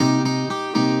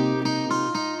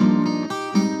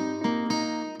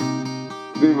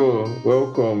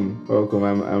welcome.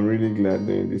 I'm really glad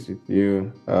doing this with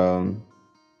you.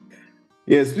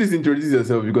 Yes, please introduce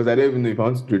yourself because I don't even know if I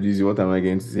want to introduce you. What am I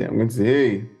going to say? I'm going to say,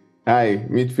 hey, hi,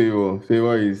 meet Favor.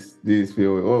 Favor is this.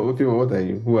 Favor. Favor, what are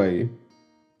you? Who are you?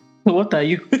 What are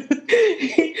you?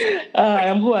 I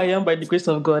am who I am by the grace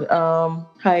of God.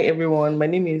 Hi everyone. My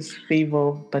name is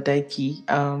Favour Badaiki.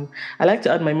 I like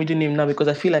to add my middle name now because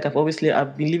I feel like I've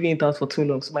been leaving it out for too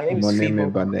long. So my name is Omoneme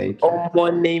Favour Badaiki.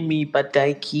 Omonemi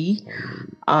Badaiki.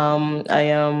 I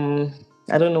am.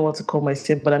 I don't know what to call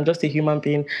myself, but I'm just a human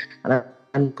being, and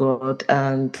I'm God.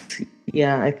 And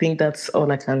yeah, I think that's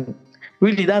all I can.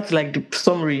 Really, that's like the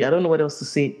summary. I don't know what else to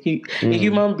say. A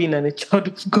human being and a child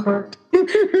of God.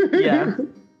 Yeah.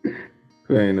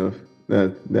 Fair enough.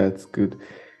 That's good.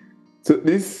 So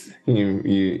this hymn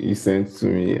you sent to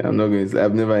me, I'm not going to.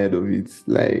 I've never heard of it.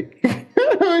 Like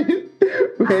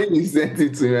when you sent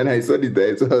it to me and I saw the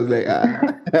title, I was like,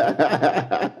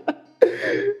 ah.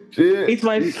 It's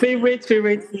my favorite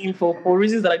team for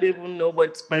reasons that I don't even know, but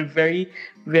it's my very.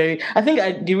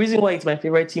 The reason why it's my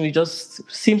favorite team is just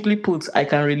simply put, I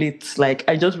can relate. Like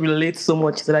I just relate so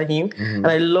much to that hymn, and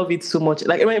I love it so much.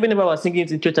 Like whenever I was singing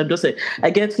it in church, I'm just like I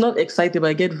get not excited, but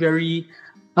I get very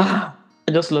ah.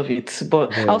 I just love it.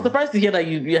 But I was Yeah. surprised to hear that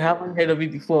you haven't heard of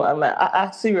it before. I'm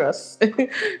like, serious.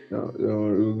 No,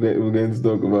 we're going to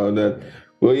talk about that.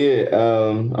 Well, yeah.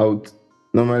 I would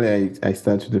normally I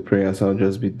start with the prayer, so I'll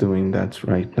just be doing that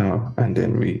right now, and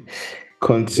then we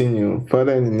continue.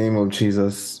 Father, in the name of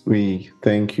Jesus, we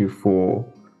thank you for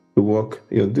the work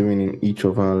you're doing in each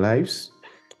of our lives.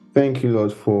 Thank you,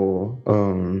 Lord, for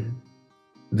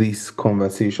this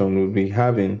conversation we'll be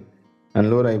having. And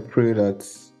Lord, I pray that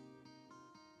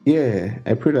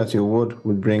your word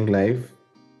would bring life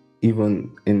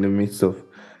even in the midst of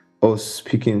us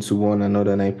speaking to one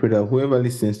another. And I pray that whoever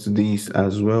listens to this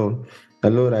as well, the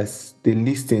Lord, as they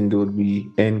listen, they would be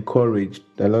encouraged.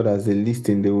 The Lord, as they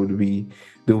listen, they would be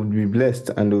blessed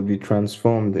and they would be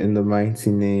transformed in the mighty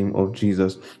name of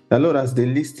Jesus. The Lord, as they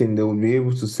listen, they will be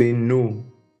able to say no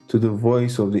to the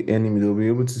voice of the enemy. They'll be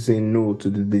able to say no to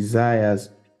the desires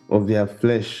of their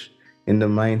flesh in the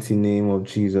mighty name of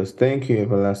Jesus. Thank you,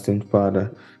 everlasting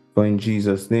Father. For in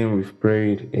Jesus' name we've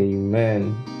prayed.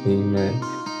 Amen. Amen.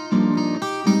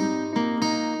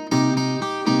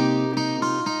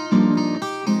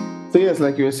 So yes,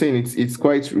 like you were saying, it's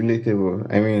quite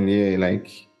relatable. I mean, yeah,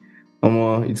 like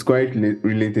it's quite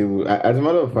relatable. As a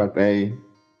matter of fact,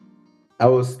 I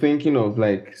was thinking of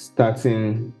like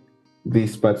starting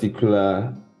this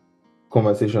particular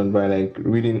conversation by like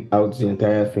reading out the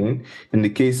entire thing in the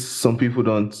case some people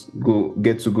don't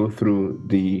get to go through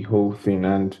the whole thing.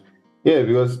 And yeah,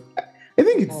 because I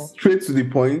think it's straight to the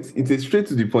point. It's a straight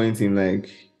to the point in like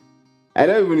I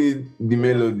don't even need the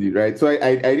melody, right? So I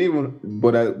didn't even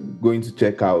bother going to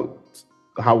check out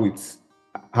how it's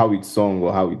sung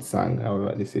or how it's sang,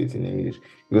 however they say it in English.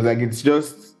 Because like it's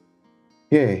just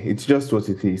what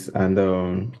it is.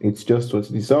 And it's just what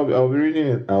it is. So I'll be reading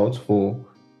it out for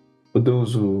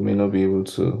those who may not be able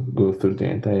to go through the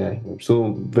entire hymn.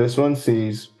 So verse 1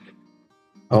 says,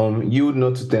 yield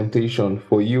not to temptation,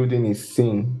 for yielding is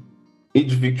sin.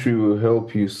 Each victory will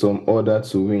help you some other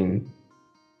to win.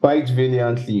 Fight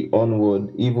valiantly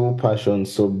onward, evil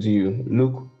passions subdue.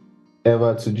 Look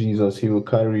ever to Jesus, he will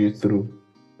carry you through.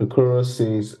 The chorus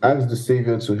says, ask the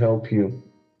Savior to help you,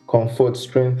 comfort,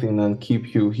 strengthen, and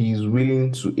keep you. He is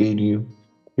willing to aid you,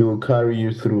 he will carry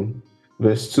you through.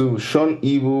 Verse 2, shun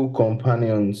evil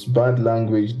companions, bad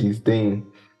language disdain.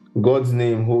 God's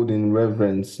name hold in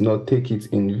reverence, not take it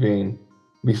in vain.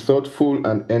 Be thoughtful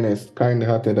and earnest, kind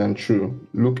hearted and true.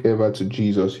 Look ever to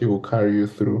Jesus, he will carry you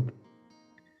through.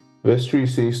 Verse 3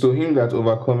 says, to him that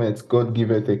overcometh, God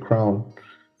giveth a crown.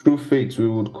 Through faith we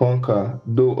would conquer,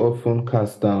 though often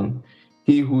cast down.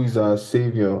 He who is our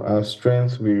Savior, our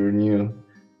strength we renew.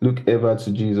 Look ever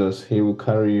to Jesus, he will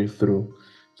carry you through.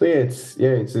 So it's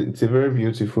a very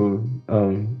beautiful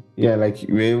like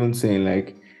you were even saying,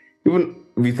 like even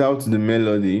without the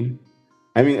melody,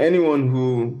 I mean anyone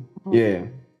who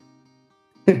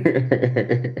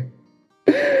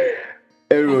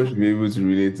everyone should be able to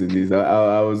relate to this.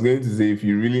 I was going to say if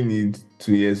you really need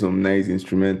to hear some nice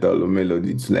instrumental or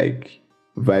melody to like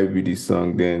vibe with this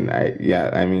song, then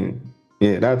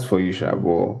that's for you,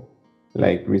 Shabo.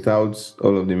 Like without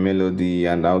all of the melody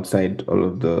and outside all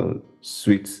of the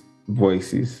sweet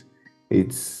voices,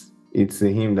 it's a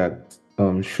hymn that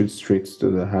shoots straight to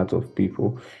the heart of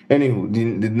people. Anywho,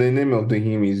 the name of the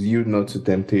hymn is "Yield Not to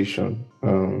Temptation."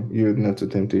 Yield not to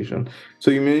temptation. So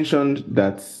you mentioned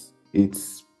that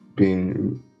it's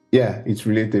been, it's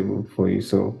relatable for you.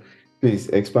 So please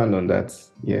expand on that.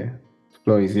 Yeah.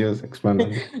 Floor is yours. Expand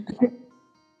on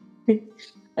it.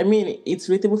 I mean, it's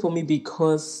relatable for me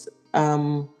because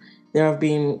there have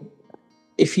been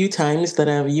a few times that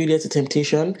I've yielded to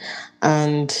temptation,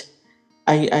 and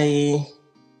I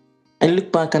I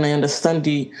look back and I understand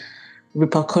the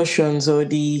repercussions, or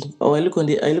I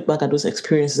look back at those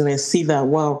experiences and I see that,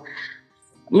 wow,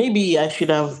 maybe I should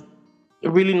have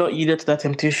really not yielded to that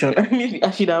temptation. Maybe I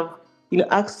should have,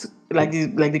 asked, like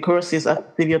the chorus says, ask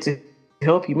the Savior to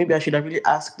help you. Maybe I should have really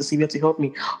asked the Savior to help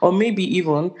me, or maybe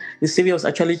even the Savior was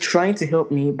actually trying to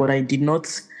help me, but I did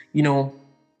not, you know,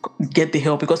 get the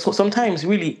help. Because sometimes,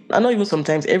 really, and not even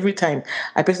sometimes, every time,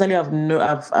 I personally have no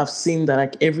I've seen that,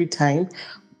 like, every time,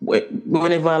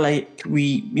 whenever, like,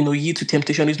 we, yield to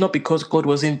temptation, it's not because God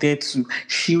wasn't there to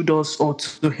shield us or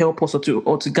to help us or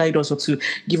to guide us or to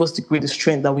give us the greatest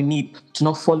strength that we need to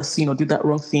not fall a sin or do that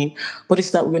wrong thing, but it's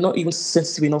that we're not even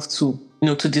sensitive enough to,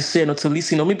 to discern or to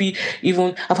listen. Or maybe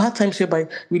even I've had times whereby,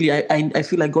 really, I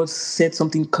feel like God said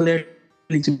something clearly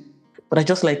to me, but I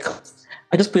just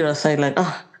put it aside, like,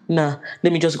 nah,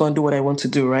 let me just go and do what I want to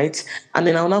do, right? And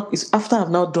then it's after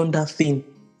I've now done that thing,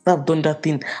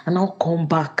 and I'll come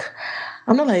back.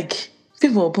 I'm not like,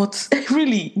 Favor, but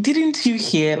really, didn't you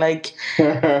hear? Like,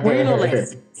 were you not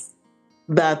like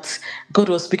that God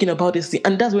was speaking about this thing?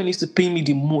 And that's when it used to pain me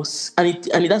the most.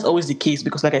 That's always the case,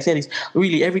 because, like I said, it's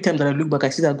really every time that I look back, I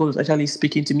see that God was actually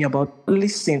speaking to me about,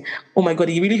 listen, oh my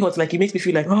God, it really hurts. Like, it makes me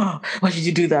feel like, oh, why did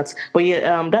you do that? But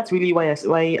yeah, that's really why I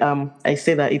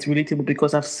say that it's relatable,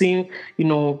 because I've seen,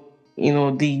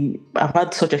 the I've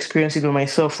had such experiences with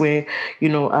myself where,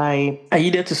 I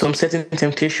yielded to some certain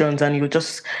temptations, and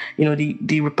just,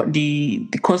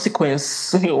 the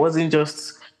consequence it wasn't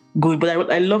just good. But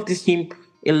I love this hymn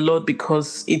a lot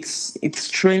because it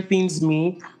strengthens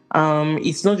me.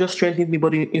 It's not just strengthens me,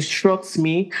 but it instructs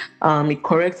me. It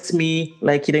corrects me,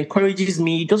 like, it encourages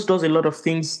me. It just does a lot of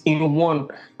things in one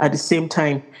at the same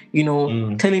time.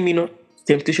 Mm. Telling me not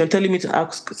temptation, telling me to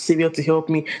ask Savior to help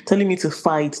me, telling me to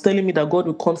fight, telling me that God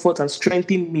will comfort and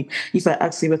strengthen me if I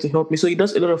ask Savior to help me. So he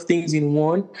does a lot of things in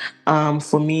one,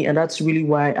 for me, and that's really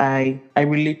why I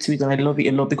relate to it and I love it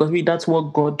a lot, because really that's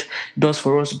what God does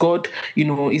for us. God,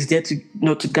 is there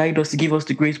to, to guide us, to give us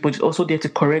the grace, but it's also there to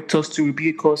correct us, to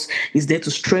rebuke us. Is there to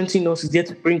strengthen us. Is there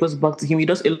to bring us back to Him. He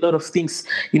does a lot of things,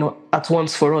 at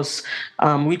once for us,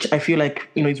 which I feel like,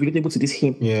 is relatable to this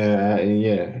hymn. Yeah,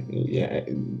 yeah.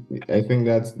 I think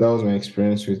that was my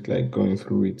experience with like going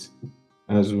through it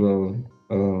as well.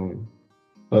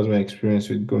 That was my experience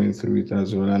with going through it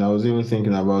as well. And I was even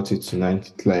thinking about it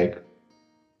tonight. Like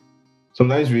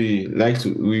sometimes we like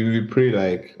to we pray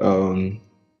like oh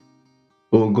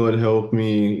God help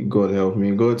me, God help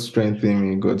me, God strengthen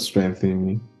me, God strengthen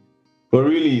me. But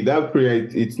really that prayer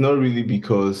it's not really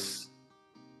because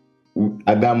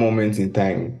at that moment in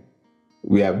time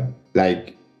we are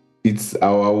like it's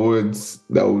our words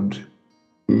that would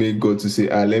make God to say,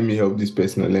 let me help this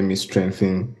person or let me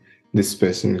strengthen this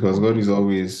person, because God is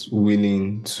always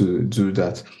willing to do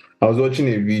that. I was watching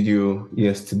a video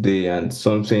yesterday and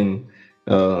something,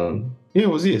 yeah,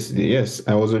 was it yesterday? Yes,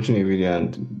 I was watching a video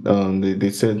and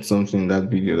they said something in that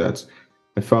video that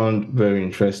I found very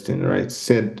interesting, right?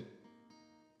 Said,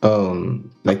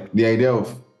 like the idea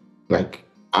of like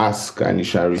ask and you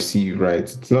shall receive, right?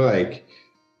 It's not like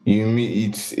you mean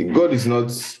it's God is not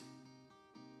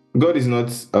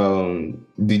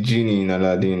the genie in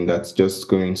Aladdin that's just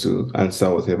going to answer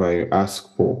whatever you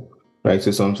ask for, right? So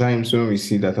sometimes when we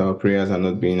see that our prayers are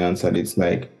not being answered, it's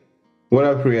like what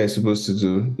our prayer is supposed to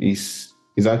do is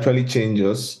actually change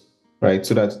us, right?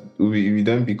 So that we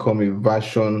don't become a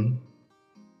version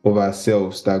of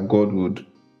ourselves that God would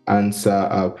answer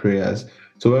our prayers.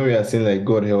 So when we are saying like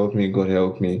God help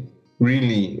me,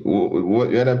 really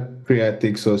what the other prayer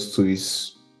takes us to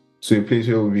is to a place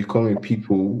where we become a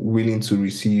people willing to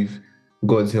receive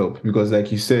God's help. Because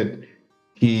like you said,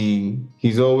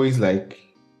 he's always like,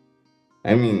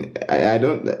 I mean, I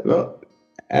don't well,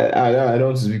 I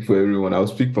don't speak for everyone. I'll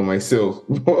speak for myself.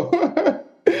 Whenever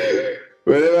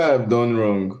I've done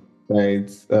wrong,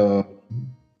 right?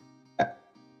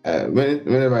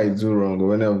 Whenever I do wrong or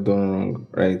whenever I've done wrong,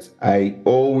 right, I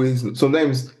always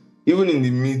sometimes even in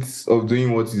the midst of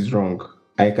doing what is wrong,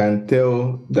 I can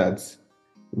tell that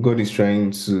God is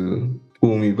trying to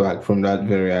pull me back from that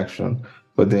very action.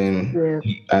 But then, Yeah.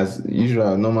 as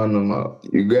usual, normal,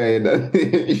 you go ahead and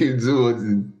you do what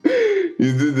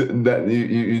you do that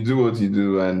you do what you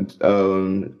do, and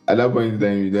at that point in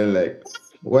time, you then like,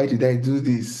 why did I do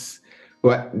this?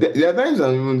 Well, there are times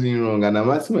I'm even doing wrong, and I'm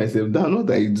asking myself, "Damn, what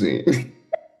are you doing?"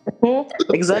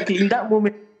 Exactly. In that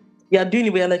moment, you are doing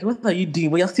it, but you're like, what are you doing?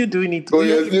 But you're still doing it. Oh,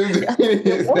 you're still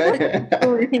doing What are you it.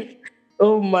 doing?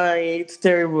 Oh my, it's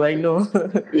terrible. I know.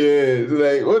 Yeah, so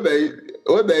like, what are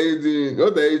you doing?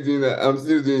 What are you doing? I'm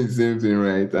still doing the same thing,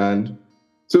 right? And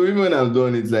so even when I'm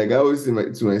done, it's like I always say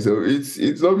to myself,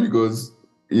 it's not because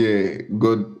yeah,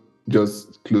 God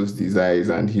just closed his eyes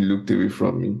and he looked away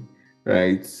from me,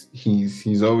 right?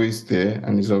 He's always there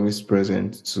and he's always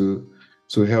present to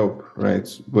help, right?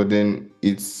 But then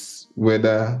it's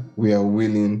whether we are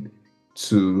willing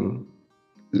to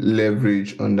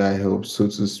leverage on that help, so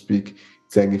to speak.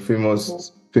 It's like the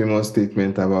famous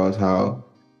statement about how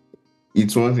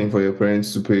it's one thing for your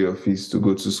parents to pay your fees to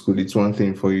go to school. It's one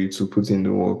thing for you to put in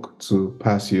the work to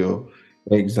pass your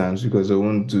exams because they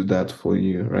won't do that for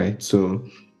you, right? So,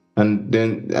 and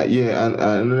then yeah, and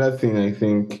another thing I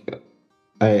think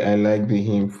I like the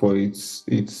hymn for it's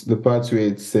the part where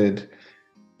it said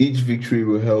each victory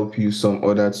will help you some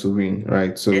other to win,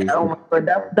 right? So Yeah, it's oh my god,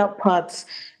 that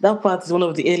part is one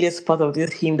of the earliest part of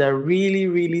this hymn that really,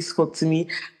 really spoke to me.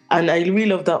 And I really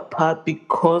love that part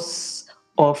because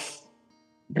of,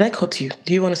 did I cut you?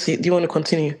 Do you want to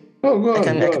continue? oh, go I on,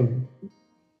 can I go can on.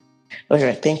 all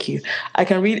right, thank you. I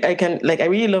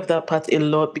really love that part a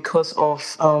lot because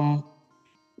of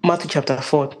Matthew chapter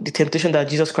 4, the temptation that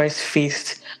Jesus Christ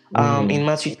faced in Mm,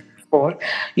 Matthew 4.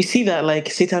 You see that like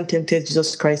Satan tempted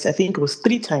Jesus Christ, I think it was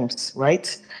 3 times,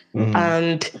 right? mm,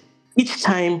 And each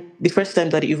time, the first time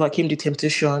that he overcame the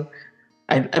temptation,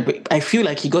 I feel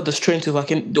like he got the strength to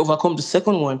overcome the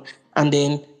second one, and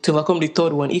then to overcome the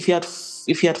third one. If he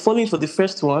had fallen for the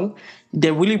first one,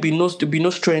 there really be no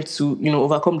strength to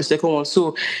overcome the second one.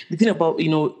 So the thing about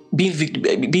being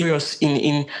victorious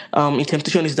in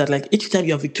temptation is that like each time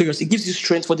you are victorious, it gives you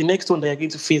strength for the next one that you're going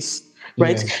to face.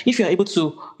 Right? yeah, If you are able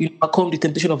to overcome the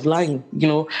temptation of lying,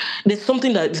 there's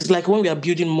something that it's like when we are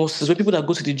building muscles, when people that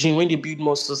go to the gym, when they build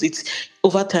muscles, it's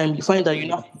over time you find that you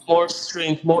now have more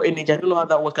strength, more energy. I don't know how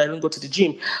that works. I don't go to the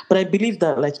gym, but I believe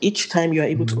that like each time you are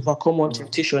able to mm, overcome one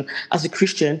temptation as a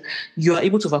Christian, you are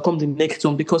able to overcome the next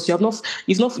one because you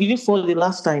didn't fall the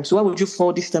last time. So why would you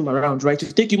fall this time around? Right?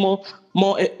 To take you more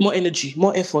energy,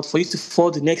 more effort for you to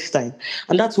fall the next time.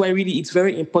 And that's why really it's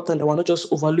very important that we're not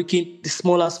just overlooking the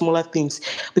smaller things,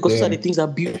 because those are yeah, the things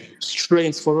that build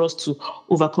strength for us to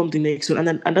overcome the next one.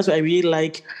 And that's why I really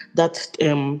like that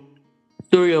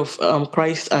story of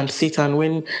Christ and Satan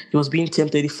when he was being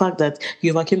tempted. The fact that he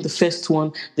overcame the first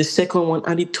one, the second one,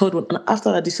 and the third one, and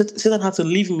after that, Satan had to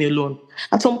leave me alone.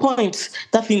 At some point,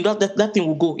 that thing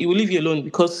will go. He will leave you alone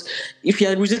because if you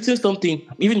are resisting something,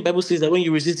 even the Bible says that when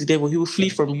you resist the devil, he will flee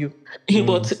from you. mm,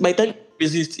 But by the time you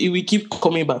resist, he will keep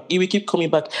coming back. He will keep coming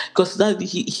back because that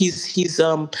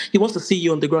he wants to see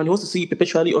you on the ground. He wants to see you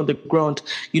perpetually on the ground.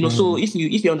 So mm, if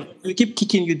you keep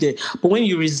kicking you there, but when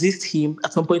you resist him,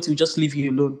 at some point he will just leave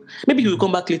you alone. Maybe he will mm.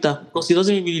 come back later because he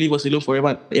doesn't really leave us alone forever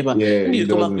and ever. Yeah, Maybe it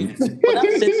he'll come back doesn't. later for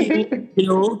that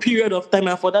certain period of time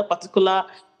and for that particular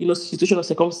situation or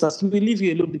circumstance. He will leave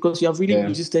you alone because you have really Yeah.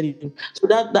 resisted him. So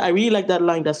that I really like that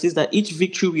line that says that each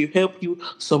victory will help you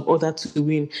some other to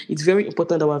win. It's very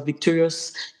important that we're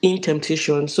victorious in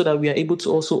temptation so that we are able to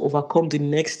also overcome the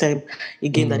next time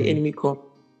again that the Mm, enemy comes.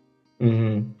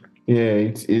 mm. Yeah,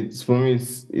 it's for me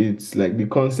it's like the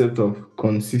concept of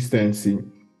consistency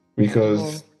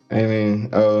because I mean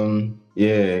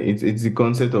yeah, it's the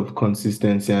concept of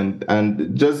consistency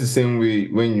and just the same way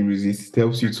when you resist it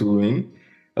helps you to win.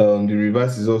 The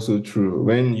reverse is also true.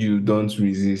 When you don't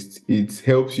resist, it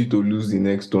helps you to lose the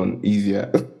next one easier.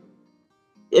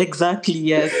 Exactly.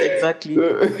 Yes. Exactly.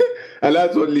 So, and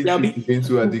that's what leads Yeah, people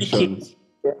into weakened. addictions.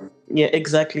 Yeah,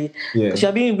 exactly. Because Yeah,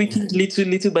 you're being weakened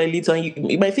little by little, and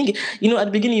you might think, at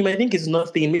the beginning, you might think it's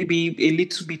nothing. Maybe a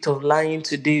little bit of lying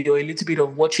today, or a little bit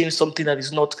of watching something that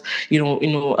is not,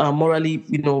 morally,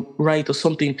 right or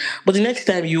something. But the next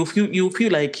time you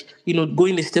feel like,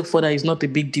 going a step further is not a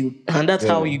big deal, and that's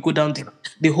how yeah, you go down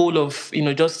the whole of,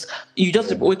 you just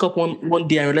yeah, wake up one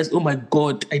day and realize, oh my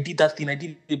God, I did that thing, I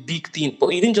did a big thing, but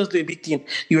you didn't just do a big thing,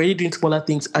 you were already doing smaller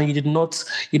things, and you did not,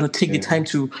 take the yeah. time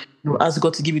to ask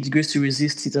God to give you the grace to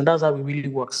resist it, and that's how it really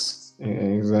works. Yeah,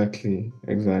 exactly,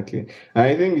 exactly.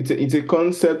 I think it's a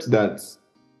concept that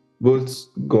both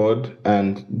God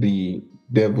and the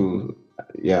devil,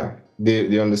 yeah,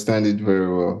 they understand it very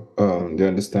well. They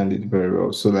understand it very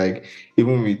well. So like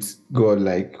even with God,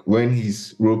 like when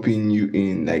he's roping you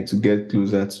in, like to get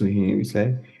closer to him, it's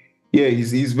like, yeah,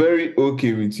 he's very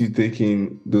okay with you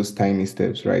taking those tiny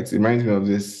steps, right? It reminds me of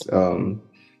this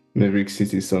Maverick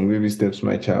City song, Baby Steps,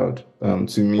 My Child.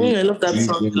 To me, I love that to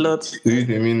song a you, lot. to you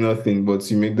they mean nothing, but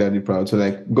you make daddy proud. So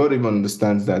like God even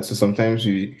understands that. So sometimes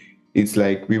it's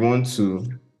like we want to,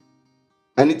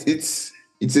 and it's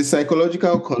a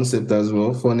psychological concept as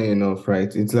well. Funny enough,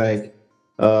 right? It's like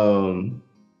um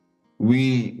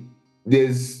we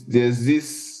there's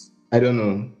this, I don't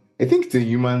know, I think it's a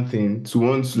human thing to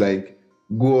want to like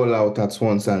go all out at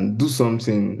once and do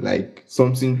something like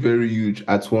something very huge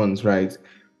at once, right?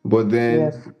 But Yes.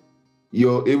 then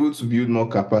you're able to build more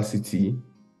capacity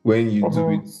when you do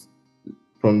Mm-hmm. it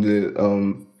from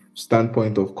the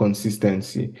standpoint of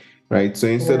consistency, right? So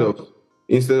Yeah.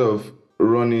 instead of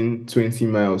running 20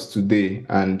 miles today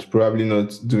and probably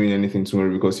not doing anything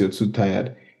tomorrow because you're too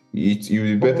tired, you'll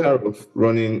be better Mm-hmm. off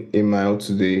running a mile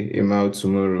today, a mile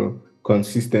tomorrow,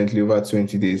 consistently over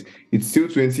 20 days. It's still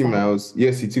 20 Mm-hmm. miles.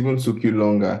 Yes, it even took you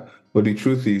longer, but the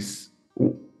truth is,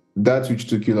 that which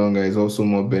took you longer is also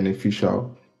more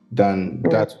beneficial than Yeah.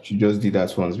 that which you just did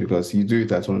at once, because you do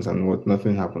it at once and what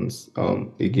nothing happens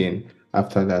again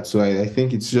after that. So I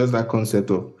think it's just that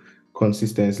concept of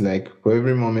consistency. Like for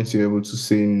every moment you're able to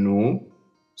say no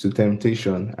to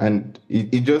temptation, and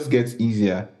it just gets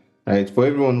easier, right? For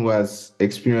everyone who has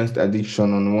experienced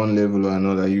addiction on one level or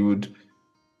another, you've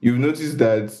noticed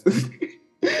that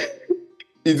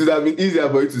it would have been easier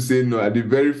for you to say no at the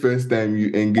very first time you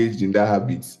engaged in that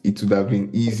habit. It would have been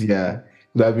easier.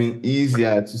 It would have been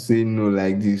easier to say no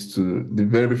like this to the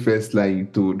very first lie you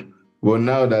told. But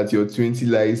now that you're 20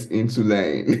 lies into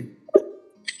line,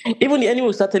 Even the enemy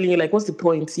will start telling you, like, what's the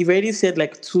point? You've already said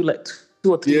like two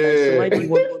or three lies. So why do yeah.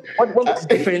 you what's the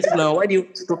difference now? Why do you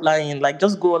stop lying? Like,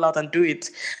 just go all out and do it.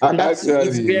 And it's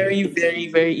Actually, very, very,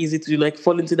 very easy to like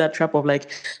fall into that trap of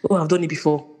like, oh, I've done it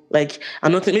before. Like,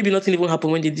 and nothing, maybe nothing even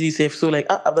happened when they did it safe. So like,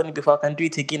 I've done it before, I can do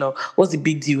it again. Or what's the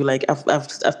big deal? Like,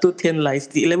 I've told 10 lies.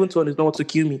 The 11th one is not to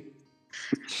kill me.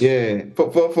 yeah,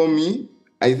 for me,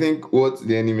 I think what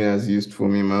the enemy has used for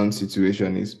me in my own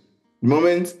situation is the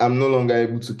moment I'm no longer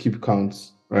able to keep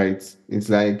count, right? It's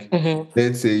like, Mm-hmm.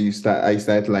 let's say I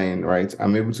start lying, right?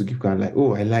 I'm able to keep count, like,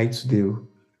 oh, I lied today,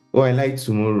 oh, I lied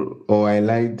tomorrow, or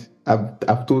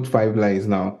I've told 5 lies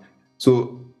now.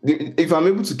 So if I'm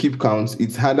able to keep count,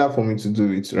 it's harder for me to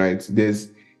do it, right? There's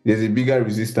a bigger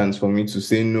resistance for me to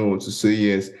say no, to say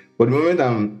yes. But the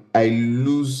moment I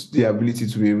lose the ability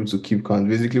to be able to keep count,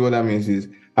 basically what that means is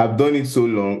I've done it so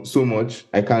long, so much,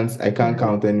 I can't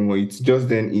count anymore. It's just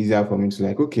then easier for me to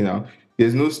like, okay, now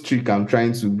there's no streak I'm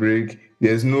trying to break.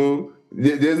 There's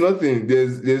nothing.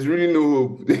 There's really no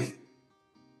hope.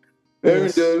 Let me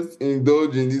Yes. just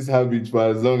indulge in this habit for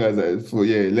as long as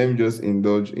let me just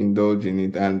indulge in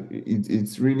it. And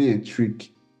it's really a trick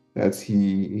that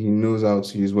he knows how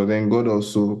to use. But then God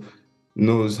also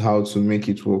knows how to make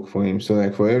it work for him. So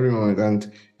like for every moment,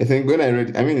 and I think when I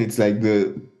read, I mean, it's like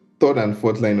the third and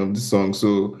fourth line of the song.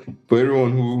 So for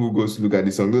everyone who goes to look at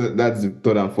the song, that's the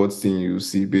third and fourth thing you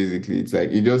see. Basically, it's like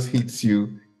it just hits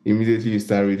you immediately you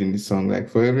start reading the song. Like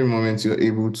for every moment you're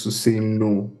able to say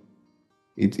no,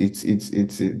 it's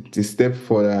a step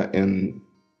further in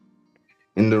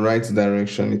the right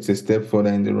direction. It's a step further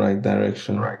in the right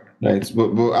direction, right?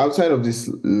 But outside of these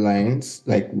lines,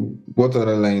 like what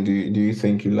other line do you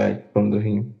think you like from the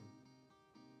hymn?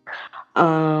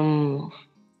 Um,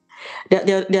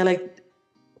 they're like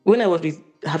when I was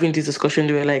having this discussion,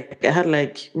 they were like, I had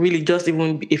like really just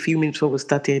even a few minutes before we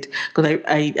started because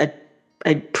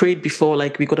I prayed before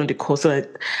like we got on the call, so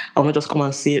I'll not just come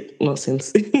and say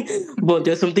nonsense. But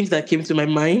there's some things that came to my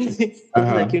mind, Uh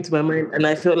something that huh. came to my mind, and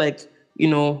I felt like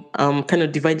kind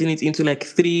of dividing it into like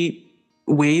three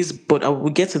ways, but I will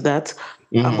get to that.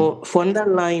 Mm-hmm. But for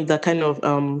another line that kind of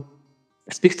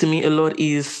speaks to me a lot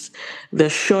is the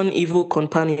shun evil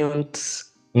companions.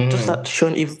 Just that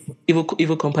Mm-hmm. shun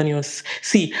evil companions.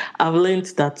 See, I've learned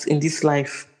that in this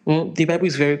life, the Bible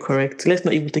is very correct. Let's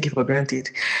not even take it for granted.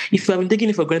 If you have been taking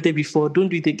it for granted before, don't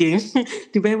do it again.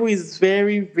 The Bible is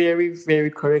very, very,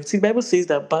 very correct. See, the Bible says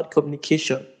that bad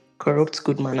communication corrupts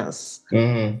good manners.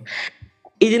 Mm-hmm.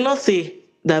 It did not say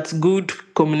that good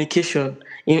communication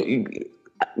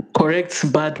corrects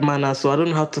bad manners. So I don't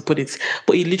know how to put it,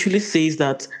 but it literally says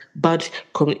that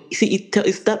see,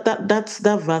 it's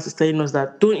that verse is telling us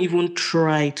that don't even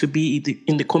try to be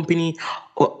in the company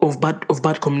of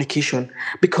bad communication,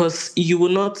 because you will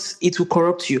not. It will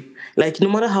corrupt you. Like no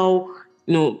matter how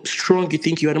strong you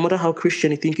think you are, no matter how Christian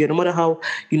you think you are, no matter how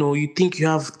you think you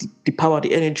have the power,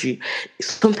 the energy,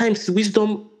 sometimes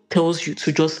wisdom tells you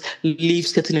to just leave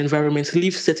certain environments,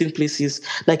 leave certain places,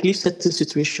 like leave certain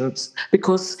situations,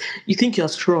 because you think you are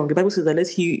strong. The Bible says that let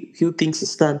he who thinks he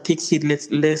stand takes heed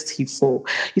lest he fall.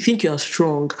 You think you are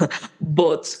strong,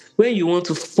 but when you want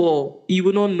to fall, you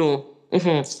will not know.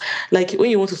 Like when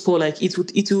you want to fall, like it will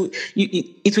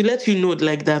let you know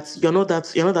like that you're not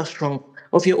that strong.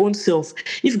 of your own self.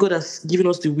 If God has given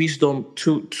us the wisdom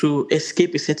to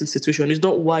escape a certain situation, it's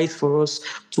not wise for us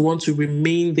to want to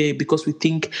remain there because we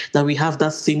think that we have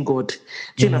that same God. Do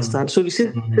you Mm-hmm. understand? So it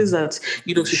says Mm-hmm. that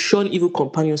to shun evil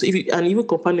companions. If you, an evil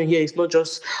companion here is not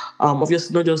just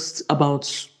obviously not just about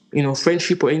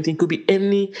friendship or anything. It could be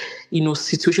any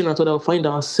situation at all that we find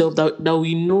ourselves that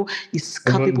we know is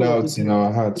Even capable of doubts in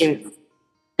our hearts. leading.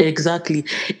 Exactly.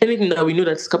 Anything that we know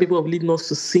that's capable of leading us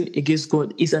to sin against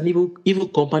God is an evil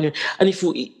companion. And if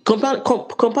we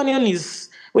companion is,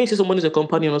 when you say someone is a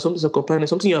companion or something's a companion,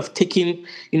 something you have taken,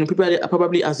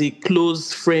 probably as a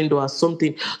close friend or as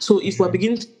something. So if we're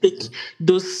beginning to take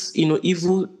those,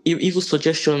 evil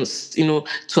suggestions, to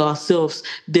ourselves,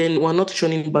 then we're not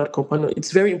shunning bad companion.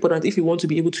 It's very important if we want to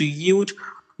be able to yield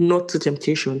not to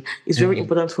temptation. It's very Mm-hmm.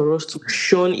 important for us to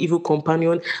shun evil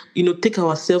companion, take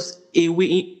ourselves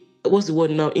away. What's the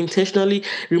word now? Intentionally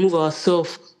remove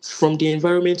ourselves from the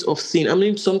environment of sin. I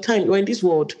mean, sometimes we're in this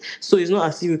world, so it's not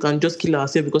as if we can just kill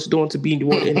ourselves because we don't want to be in the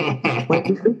world anymore.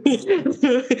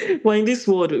 We're in this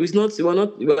world. It's not. We're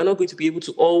not going to be able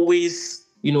to always.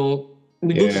 We go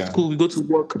to Yeah. school, we go to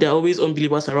work. There are always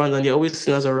unbelievers around, and there are always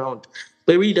sinners around.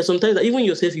 But really, there's sometimes that even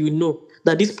yourself, you know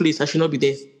that this place I should not be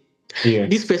there. This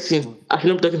Yes. person, I should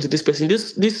not be talking to this person.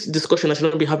 This discussion, I should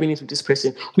not be having it with this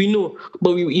person. We know,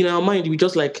 but we in our mind, we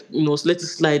just like let it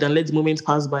slide and let the moment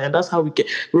pass by, and that's how we get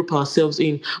rope ourselves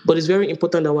in. But it's very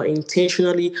important that we're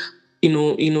intentionally,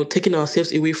 taking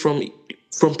ourselves away from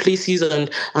places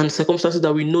and circumstances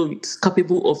that we know it's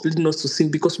capable of leading us to sin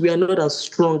because we are not as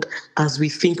strong as we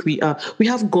think we are. We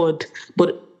have God,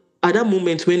 but at that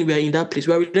moment when we are in that place,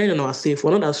 we are relying on ourselves.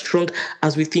 We're not as strong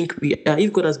as we think we are.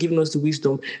 If God has given us the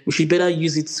wisdom, we should better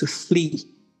use it to flee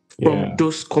from Yeah.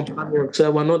 those companions so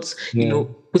that we're not, Yeah.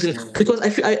 putting. Because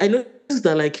I noticed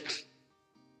that like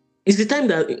it's the time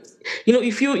that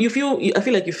I feel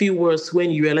like you feel worse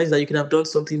when you realize that you could have done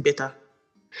something better.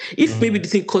 If maybe Mm-hmm. the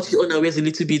thing caught you unawares a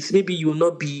little bit, maybe you will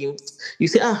not be. You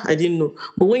say, I didn't know.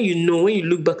 But when you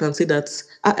look back and say that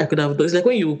I could have done. It's like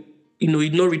when you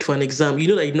did not read for an exam. You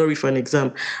know that you did not read for an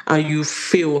exam, and you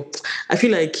fail. I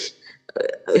feel like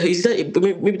is that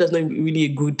maybe that's not really a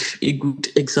good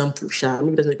example. Sha.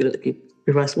 Maybe that's not a good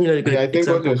reverse. Maybe not a Yeah, good I think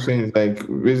what you're example. saying is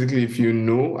like basically if you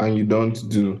know and you don't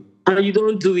do, And you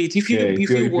don't do it. yeah, You feel if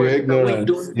you're worse than when you ignorant,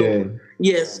 don't yeah, know.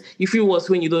 Yes, you feel worse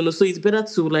when you don't know. So it's better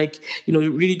to like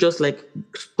really just like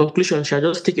conclusion. Shall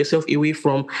just take yourself away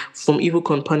from evil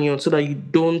companions so that you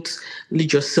don't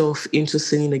lead yourself into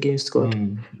sinning against God.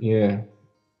 yeah.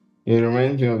 It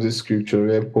reminds me of this scripture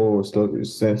where Paul was talking,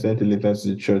 sent a letter to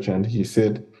the church, and he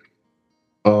said,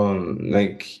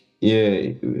 like,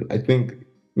 yeah, I think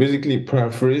basically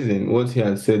paraphrasing what he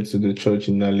had said to the church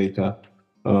in that letter,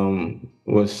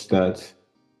 was that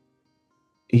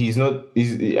I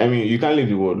mean, you can't leave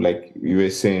the world like you were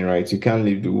saying, right? You can't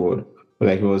leave the world. But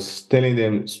like he was telling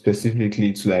them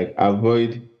specifically to like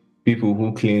avoid people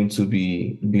who claim to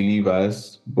be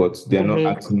believers, but they're not Mm-hmm.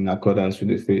 acting in accordance with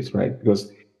the faith, right?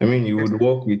 Because I mean, you would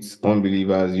work with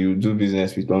unbelievers, you do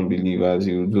business with unbelievers,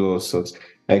 you do all sorts.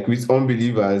 Like with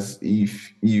unbelievers,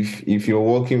 if you're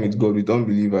working with God with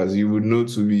unbelievers, you would know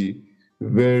to be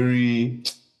very,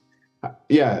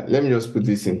 yeah, let me just put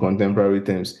this in contemporary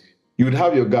terms. You would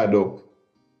have your guard up.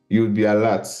 You would be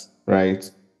alert, right?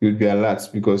 You'd be alert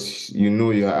because you know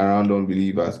you're around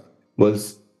unbelievers. But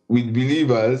with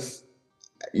believers,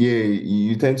 yeah,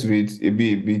 you tend to be a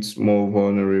bit more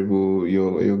vulnerable.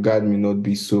 Your guard may not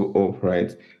be so up,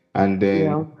 right? And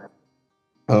Yeah.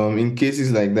 then in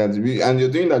cases like that, and you're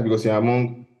doing that because you're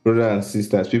among brothers and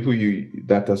sisters, people you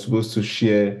that are supposed to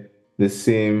share the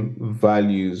same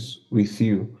values with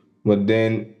you, but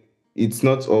then it's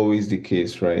not always the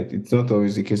case, right? It's not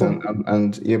always the case,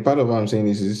 and yeah, part of what I'm saying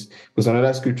is because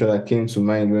another scripture that came to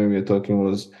mind when we were talking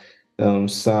was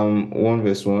Psalm 1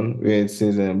 verse 1, where it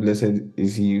says, "Blessed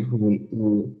is he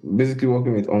who basically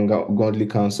working with ungodly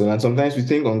counsel." And sometimes we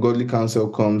think ungodly counsel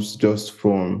comes just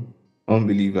from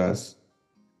unbelievers,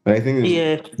 but I think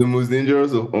Yeah. the most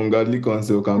dangerous of ungodly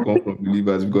counsel can come from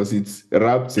believers because it's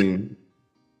wrapped in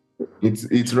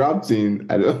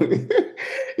I don't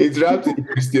it's wrapped in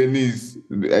Christianese.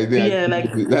 Yeah,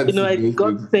 like That's the like best way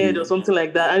God to say said it. or something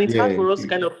like that, and it's hard Yeah, for us to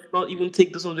kind of not even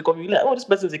take those ones because we're like, oh, this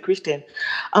person is a Christian,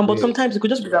 but yeah, sometimes it could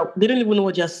just be that they don't even know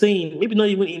what you're saying, maybe not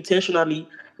even intentionally,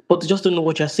 but they just don't know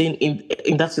what you're saying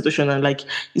in that situation, and like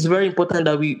it's very important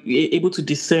that we're able to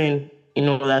discern,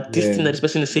 that this thing yeah, that this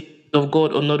person is saying is of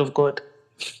God or not of God.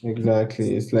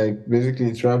 exactly. It's like basically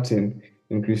it's wrapped in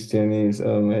Christianese.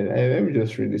 Let me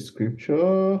just read the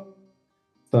scripture.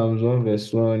 Psalms 1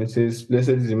 verse 1, it says, "Blessed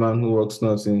is the man who walks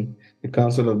not in the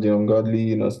counsel of the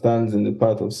ungodly, nor stands in the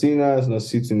path of sinners, nor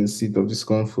sits in the seat of the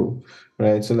scornful."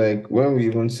 Right? So, like, when we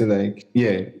even say, like,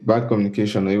 yeah, bad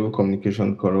communication or evil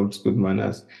communication corrupts good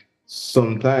manners,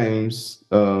 sometimes,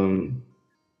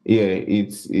 yeah,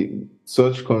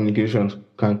 such communications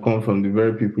can come from the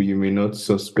very people you may not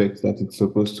suspect that it's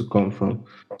supposed to come from.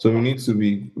 So we need to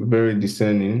be very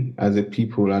discerning as a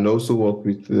people and also work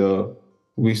with the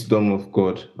wisdom of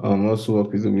God. Also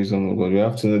work with the wisdom of God. We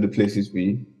have to know the places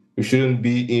we shouldn't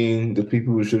be in, the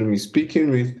people we shouldn't be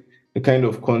speaking with, the kind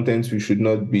of content we should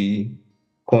not be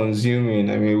consuming.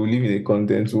 I mean, we live in a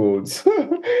content world.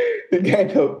 The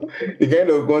kind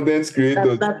of content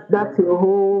creators. That's a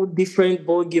whole different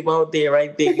ball game out there,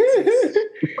 right there.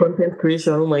 It's content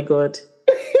creation. Oh my god.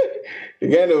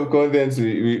 The kind of content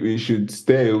we should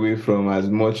stay away from as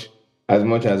much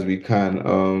as we can.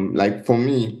 Like for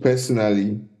me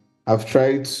personally, I've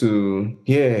tried to,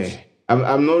 yeah.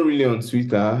 I'm not really on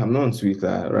Twitter. I'm not on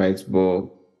Twitter, right? But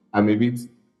I'm a bit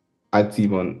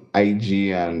active on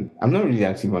IG, and I'm not really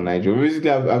active on IG. Basically,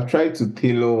 I've tried to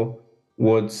tailor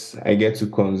what I get to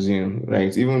consume,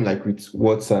 right? Even like with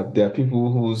WhatsApp, there are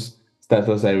people whose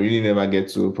status I really never get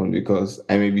to open because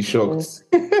I may be Mm. shocked.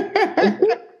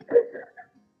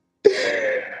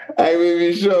 I may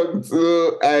be shocked.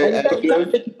 So And I you can't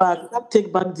just, take it back. You can't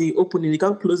take back the opening. You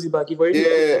can't close it back. You've already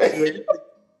opened it. yeah. You already.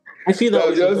 I feel that So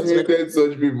way I've just sometimes. Like, muted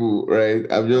such people, right?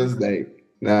 I'm just like,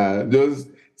 nah, just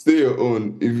stay your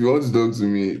own. If you want to talk to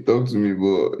me,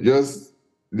 but just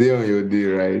day on your day,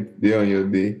 right? Day on your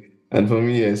day. And for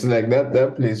me, yeah, so like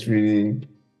that place really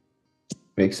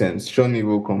makes sense. Shun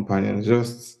evil companions.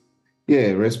 Just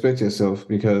yeah, respect yourself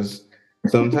because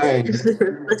sometimes just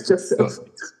respect yourself. so,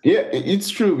 yeah, it's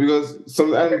true because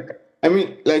sometimes, I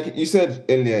mean, like you said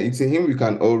earlier, it's a hymn we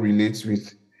can all relate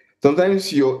with.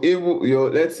 Sometimes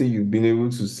let's say you've been able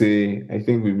to say, I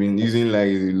think we've been using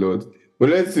lies a lot, but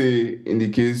let's say in the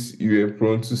case you were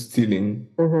prone to stealing,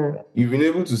 Mm-hmm. you've been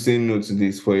able to say no to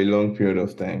this for a long period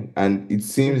of time, and it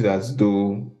seems as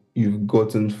though you've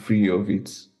gotten free of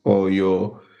it, or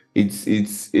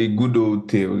it's a good old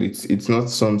tale. It's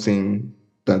not something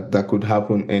that could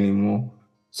happen anymore.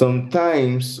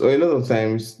 Sometimes, or a lot of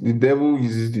times, the devil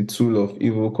uses the tool of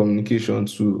evil communication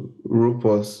to rope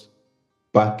us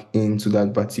back into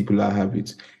that particular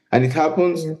habit. And it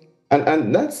happens, Yeah.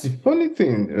 and that's the funny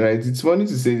thing, right? It's funny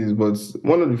to say this, but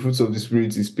one of the fruits of the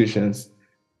spirit is patience.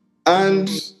 And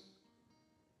Mm-hmm.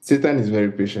 Satan is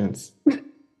very patient.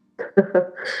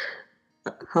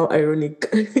 How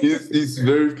ironic. He's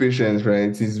very patient,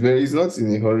 right? He's not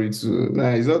in a hurry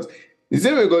to he's not the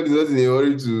same way God is not in a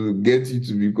hurry to get you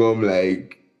to become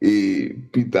like a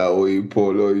Peter or a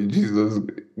Paul or a Jesus.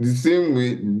 The same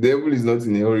way the devil is not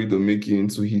in a hurry to make you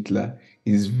into Hitler.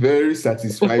 He's very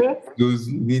satisfied with those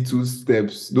little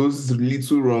steps, those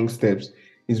little wrong steps.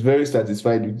 He's very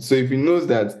satisfied with. So if he knows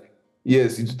that,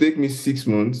 yes, it will take me 6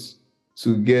 months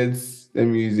to get, let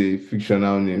me use a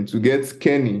fictional name, to get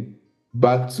Kenny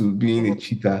back to being a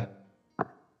cheater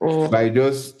Mm. by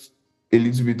just a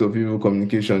little bit of evil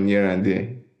communication here and there.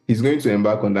 He's going to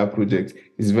embark on that project.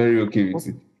 He's very okay with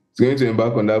it. He's going to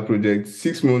embark on that project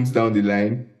 6 months down the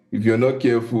line. If you're not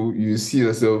careful, you see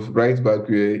yourself right back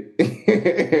where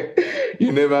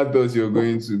you never thought you were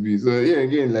going to be. So yeah,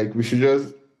 again, like we should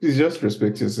please just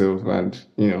respect yourself and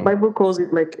Bible calls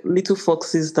it like little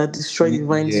foxes that destroy the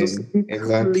vine. It's yeah, just little,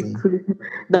 exactly. little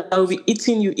that will be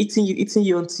eating you, eating you, eating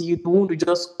you until the wound will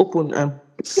just open and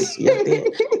you're there.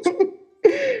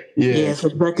 Yeah, Yes,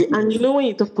 exactly. And you know, when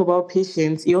you talk about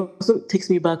patience, it also takes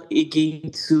me back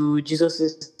again to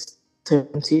Jesus's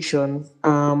temptation.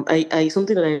 I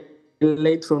something that I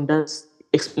learned from that.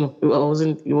 No,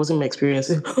 it wasn't my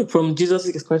experience. From Jesus'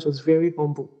 experience was very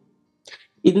humble.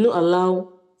 He didn't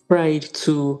allow pride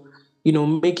to,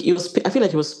 make. He was. I feel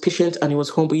like he was patient and he was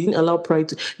humble. He didn't allow pride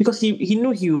to, because he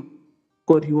knew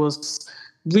God. He was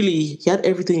really, he had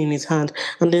everything in his hand.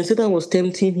 And then Satan was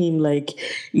tempting him like,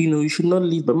 you should not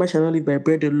live, but man shall not live by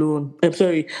bread alone. I'm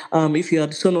sorry. If you are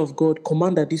the son of God,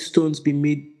 command that these stones be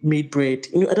made bread.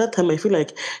 At that time I feel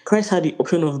like Christ had the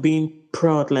option of being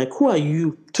proud. Like, who are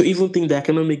you to even think that I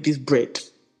cannot make this bread?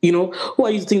 Who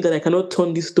are you to think that I cannot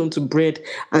turn this stone to bread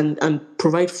and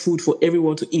provide food for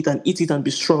everyone to eat it and be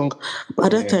strong?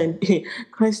 But at that yeah, time,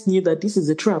 Christ knew that this is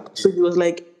a trap. So he was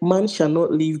like, man shall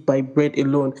not live by bread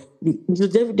alone.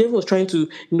 The devil was trying to,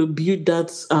 build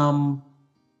that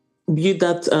build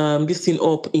that this thing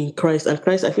up in Christ. And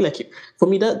Christ, I feel like for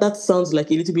me that sounds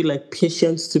like a little bit like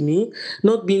patience to me.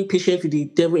 Not being patient with the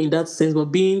devil in that sense, but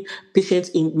being patient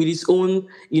in with his own,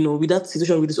 with that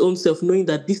situation, with his own self, knowing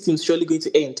that this thing is surely going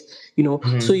to end.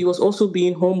 So he Mhm. was also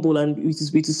being humble and with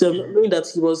himself, knowing that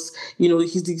he was,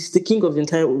 he's the king of the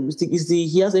entire.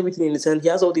 He has everything in his hand. He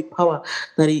has all the power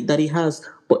that he has.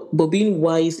 But being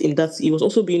wise in that, he was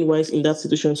also being wise in that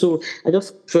situation. So I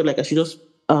just felt like I should just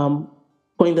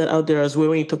point that out there as well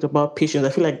when you talked about patience. I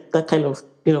feel like that kind of,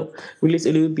 relates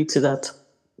a little bit to that.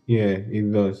 Yeah,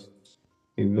 it does.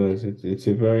 It does. It's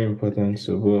a very important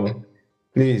so well.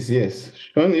 Please, yes.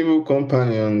 Shun evil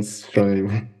companions, shun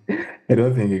evil. I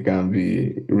don't think it can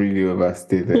be really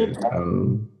overstated.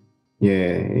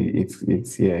 Yeah,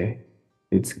 it's yeah,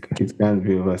 it can't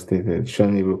be overstated.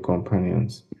 Shun evil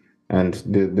companions, and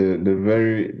the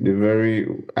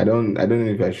very I don't know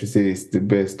if I should say it's the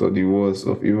best or the worst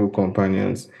of evil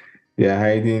companions. They are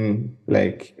hiding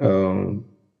like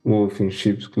wolf in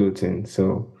sheep's clothing.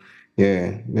 So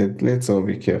yeah, let's all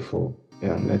be careful.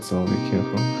 Yeah, let's all be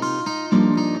careful.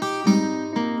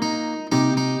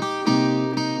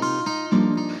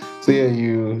 So yeah,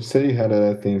 you said you had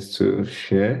other things to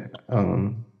share.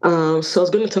 So I was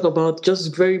going to talk about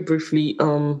just very briefly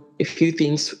a few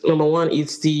things. Number one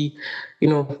is the, you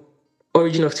know,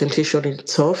 origin of temptation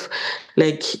itself.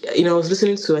 Like, I think I was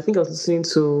listening to,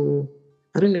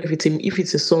 I don't know if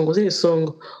it's a song. Was it a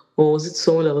song or was it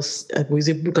someone that was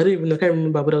a book? I don't even know, I can't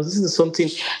remember, but I was listening to something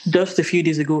just a few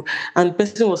days ago. And the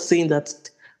person was saying that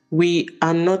we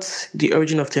are not the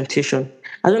origin of temptation.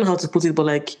 I don't know how to put it, but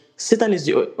like Satan is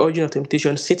the origin of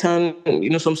temptation. Satan,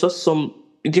 some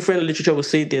different literature will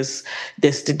say there's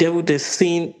the devil, there's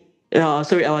sin,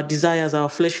 our desires, our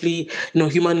fleshly,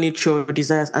 human nature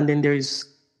desires, and then there is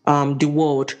the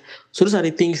world. So those are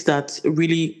the things that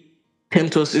really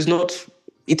tempt us.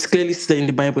 It's clearly said in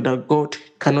the Bible that God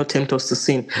cannot tempt us to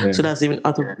sin. Yeah, So that's even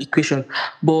out of the equation.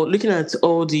 But looking at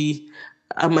all the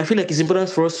I feel like it's important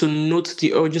for us to note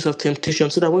the urges of temptation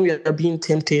so that when we are being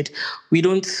tempted, we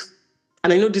don't,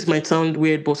 and I know this might sound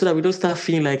weird, but so that we don't start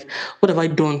feeling like, what have I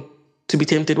done to be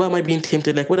tempted? Why am I being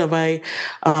tempted? Like, what have I,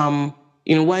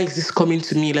 why is this coming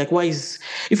to me? Like,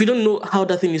 if you don't know how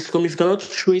that thing is coming, if you cannot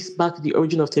trace back the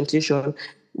origin of temptation,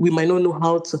 we might not know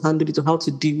how to handle it or how to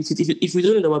deal with it. If we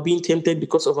don't know that we're being tempted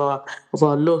because of our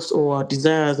lust or our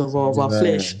desires of our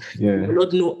flesh, desires. we Yeah, will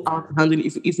not know how to handle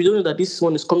it. If we don't know that this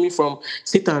one is coming from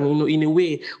Satan, in a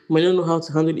way, we might not know how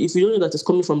to handle it. If we don't know that it's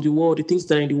coming from the world, the things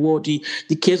that are in the world, the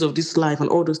cares of this life and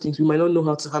all those things, we might not know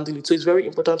how to handle it. So it's very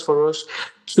important for us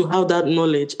to have that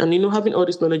knowledge. And having all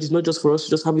this knowledge is not just for us to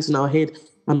just have it in our head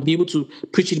and be able to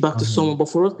preach it back to uh-huh. someone, but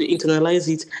for us to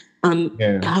internalize it and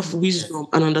Yeah, have wisdom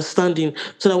and understanding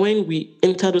so that when we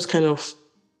enter those kind of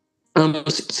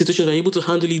situations are able to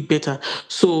handle it better.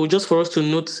 So just for us to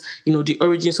note, the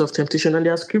origins of temptation, and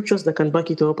there are scriptures that can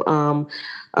back it up.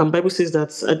 Bible says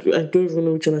that I don't even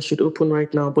know which one I should open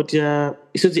right now, but it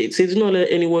says, do not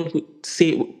let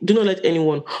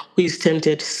anyone who is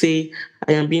tempted say,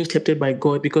 I am being tempted by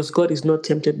God, because God is not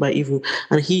tempted by evil,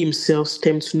 and He Himself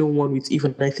tempts no one with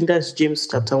evil. And I think that's James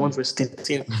chapter 1 verse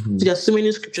 13. So mhm. there are so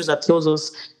many scriptures that tells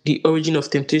us the origin of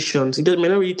temptations. May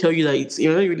not really tell you that it may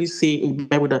not really say in the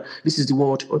Bible that this is the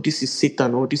world or this is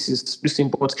Satan or this is this thing.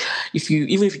 But if you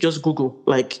just Google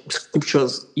like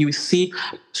scriptures, you will see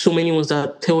so many ones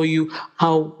that tell you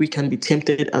how we can be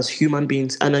tempted as human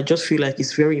beings. And I just feel like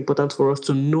it's very important for us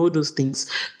to know those things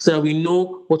so that we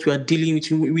know what we are dealing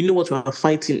with, we know what we are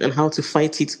fighting and how to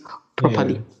fight it Yeah.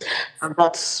 properly. And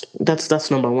that's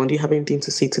number one. Do you have anything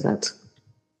to say to that?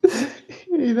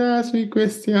 You don't ask me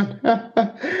question.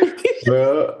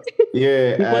 Well,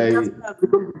 yeah, The podcast I has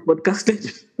become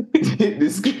podcasted. the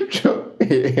scripture.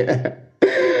 Yeah.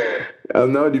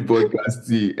 I'm now the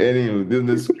podcastee. Anyway,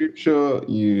 the scripture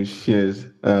you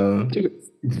shared, it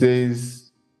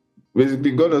says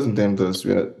basically God doesn't tempt us.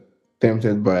 We are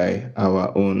tempted by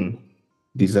our own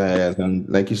desires, and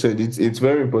like you said, it's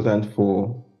very important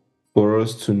for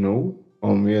us to know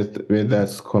where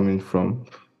that's coming from.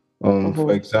 For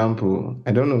Mhm. example,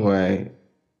 I don't know why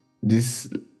this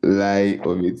lie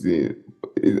of it.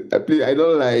 Please, I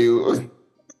don't lie. You.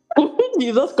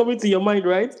 It's just coming to your mind,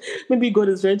 right? Maybe God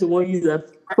is trying to warn you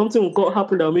that something will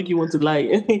happen that will make you want to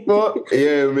lie. But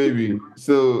yeah, maybe.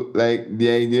 So like the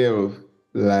idea of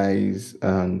lies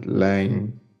and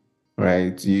lying,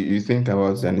 right? You think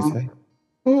about it and it's like,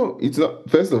 oh, it's not.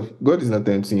 First of, God is not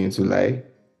tempting you to lie.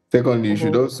 Secondly, you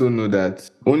should Mhm. also know that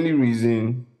only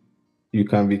reason you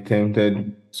can be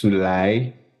tempted to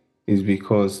lie is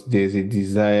because there's a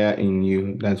desire in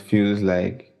you that feels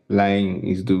like lying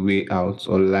is the way out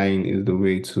or lying is the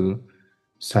way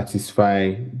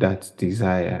satisfy that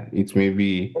desire. It may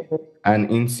be an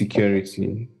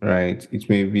insecurity, right? It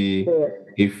may be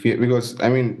a fear, because I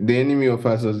mean, the enemy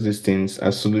offers us these things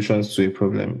as solutions to a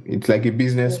problem. It's like a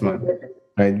businessman,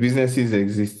 right? Businesses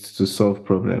exist to solve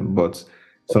problem, but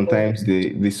sometimes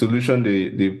the solution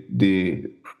they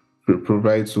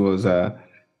provide to us are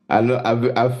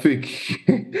fake.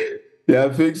 They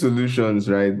are fake solutions,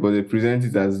 right? But they present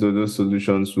it as though those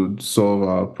solutions would solve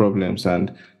our problems,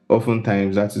 and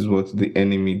oftentimes that is what the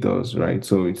enemy does, right?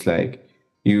 So it's like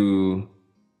you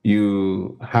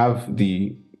you have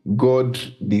the God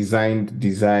designed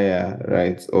desire,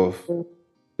 right? Of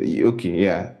okay,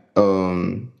 yeah.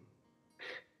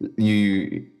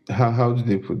 You how do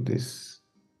they put this?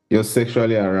 You're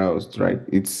sexually aroused, right?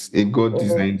 It's a God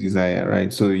designed desire,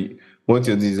 right? So what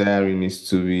you're desiring is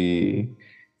to be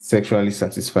sexually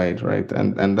satisfied, right?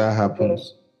 And that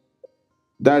happens.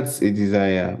 That's a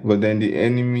desire, but then the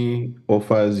enemy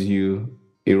offers you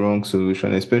a wrong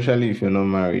solution, especially if you're not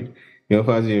married. He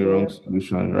offers you a wrong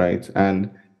solution, right? And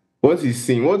what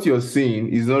you're seeing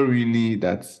is not really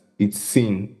that it's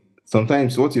sin.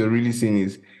 Sometimes what you're really seeing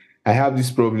is, I have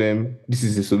this problem, this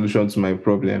is the solution to my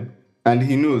problem. And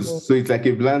he knows. So it's like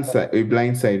a blind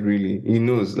side, really. He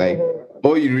knows, like,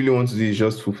 all you really want to do is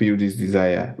just fulfill this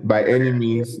desire by any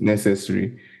means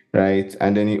necessary, right?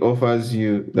 And then he offers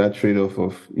you that trade-off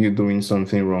of you doing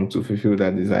something wrong to fulfill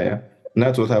that desire. And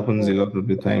that's what happens a lot of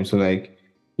the time. So like,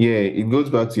 yeah, it goes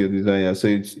back to your desire. So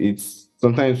it's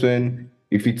sometimes when,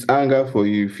 if it's anger for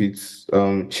you, if it's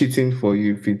cheating for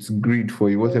you, if it's greed for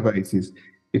you, whatever it is,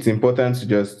 it's important to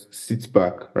just sit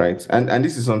back, right? And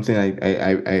this is something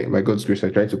I by God's grace I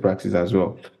try to practice as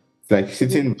well. It's like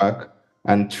sitting back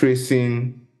and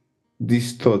tracing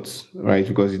these thoughts, right?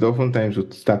 Because it oftentimes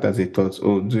would start as a thought,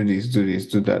 oh, do this,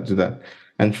 do that,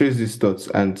 and trace these thoughts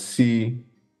and see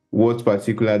what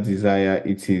particular desire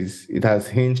it has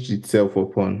hinged itself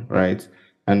upon, right?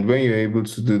 And when you're able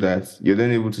to do that, you're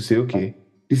then able to say, okay,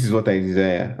 this is what I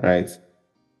desire, right?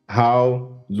 How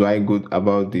do I go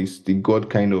about this the God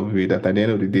kind of way that at the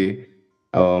end of the day,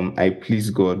 I please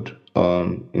God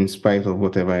in spite of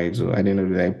whatever I do. At the end of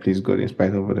the day, I please God in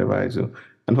spite of whatever I do.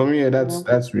 And for me, yeah,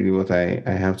 that's really what I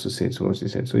have to say to what you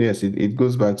said. So yes, it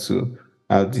goes back to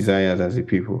our desires as a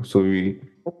people. So we,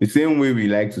 the same way we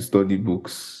like to study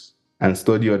books and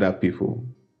study other people,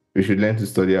 we should learn to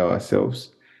study ourselves,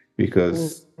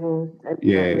 because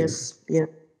yeah, Yes, yeah.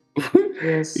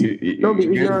 Yes. Don't be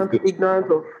you ignorant, get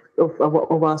ignorant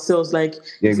of ourselves. Like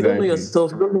if you don't know exactly.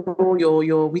 yourself, you don't know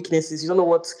your weaknesses, you don't know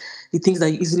what the things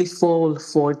that you easily fall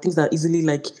for, things that easily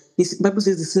like this Bible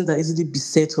says the sins that easily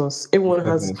beset us. Everyone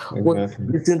has Exactly. what Exactly.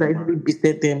 the things that easily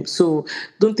beset them. So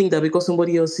don't think that because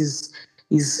somebody else is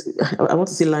I want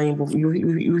to say lying, but you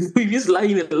use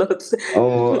lying a lot.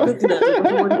 Oh, Don't think that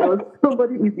because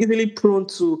somebody is easily prone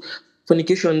to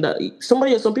fornication, that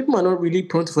somebody, some people are not really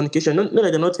prone to fornication, not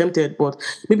that they're not tempted, but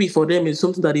maybe for them it's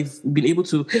something that they've been able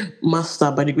to master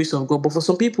by the grace of God. But for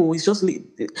some people it's just I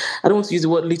don't want to use the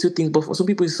word little things, but for some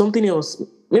people it's something else.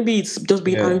 Maybe it's just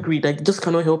being yeah. angry, like just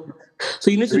cannot help it.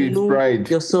 So you need to Maybe it's know pride,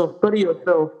 yourself, study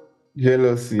yourself,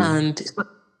 jealousy. and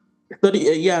study,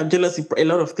 yeah, jealousy, a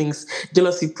lot of things,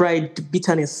 jealousy, pride,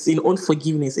 bitterness,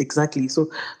 unforgiveness, exactly. So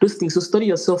those things. So study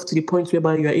yourself to the point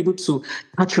whereby you are able to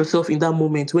catch yourself in that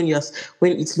moment when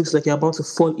it looks like you're about to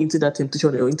fall into that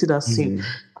temptation or into that sin, Mm.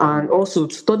 and also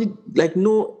study, like,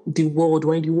 know the world.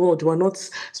 We're in the world. We're not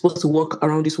supposed to walk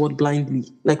around this world blindly.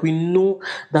 Like we know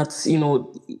that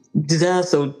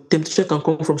desires or temptation can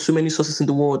come from so many sources in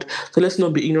the world. So let's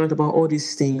not be ignorant about all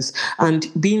these things. And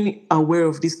being aware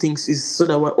of these things is so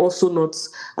that we're also not,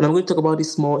 and I'm going to talk about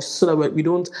this more, so that we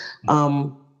don't,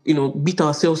 beat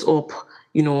ourselves up,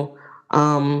 you know.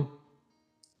 Um,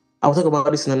 I'll talk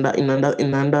about this in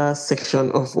another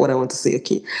section of what I want to say.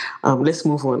 Okay, let's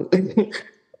move on.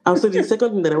 So the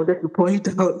second thing that I wanted to point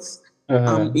out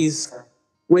Uh-huh. is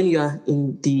when you are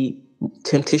in the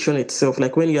temptation itself,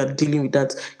 like when you are dealing with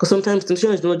that, because sometimes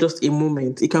temptation is not just a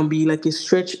moment; it can be like a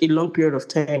stretch, a long period of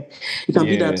time. It can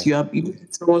be Yeah. that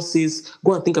someone says,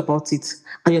 "Go and think about it,"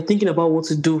 and you're thinking about what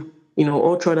to do.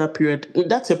 All throughout that period,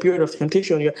 that's a period of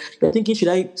temptation. You're thinking, should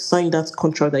I sign that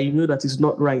contract that you know that is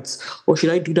not right, or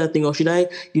should I do that thing, or should I,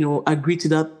 agree to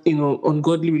that,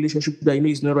 ungodly relationship that you know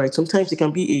is not right. Sometimes it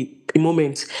can be a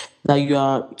moment that you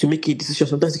are to make a decision.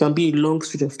 Sometimes it can be a long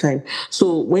stretch of time.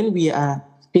 So when we are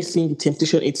facing the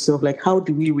temptation itself, like how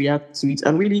do we react to it?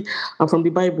 And really, from the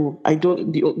Bible, I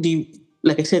don't the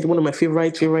like I said, one of my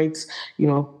favorite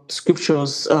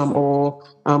scriptures or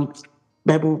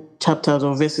Bible chapters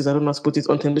or verses, I don't know how to put it,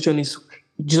 on temptation is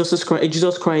Jesus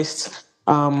Christ.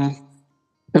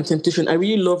 temptation. I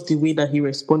really love the way that he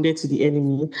responded to the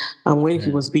enemy and when he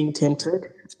Yeah. was being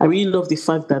tempted. I really love the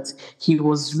fact that he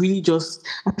was really just,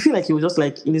 I feel like he was just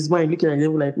like in his mind looking at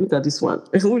him like, look at this one.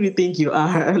 Who do you think you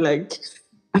are? Like,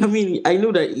 I mean, I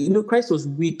know that, Christ was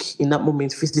weak in that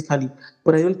moment physically,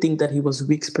 but I don't think that he was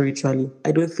weak spiritually.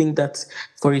 I don't think that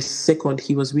for a second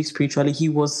he was weak spiritually. He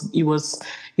was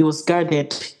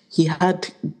guarded. He had,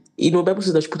 Bible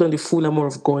says that you put on the full armor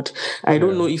of God. I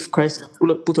don't Yeah. know if Christ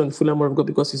put on the full armor of God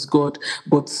because he's God,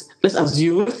 but let's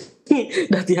assume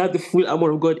that he had the full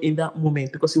armor of God in that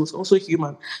moment because he was also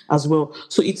human as well.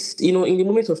 So it's, in the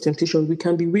moment of temptation, we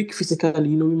can be weak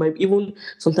physically. We might even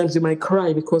sometimes we might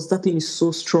cry because that thing is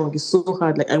so strong, it's so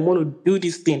hard. Like I want to do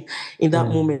this thing in that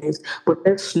Mm. moment, but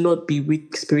let's not be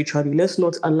weak spiritually. Let's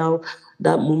not allow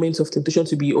that moment of temptation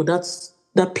to be,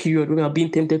 that period when we are being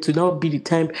tempted to now be the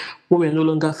time when we're no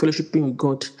longer fellowshipping with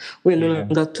God, when we're no Yeah.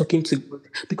 longer talking to God.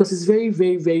 Because it's very,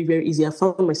 very, very, very easy. I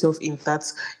found myself in that,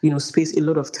 space a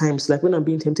lot of times. Like when I'm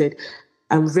being tempted,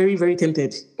 I'm very, very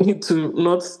tempted to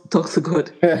not talk to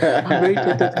God. I'm very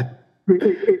tempted to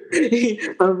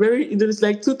I'm very, it's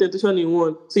like two temptation in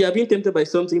one. So you're being tempted by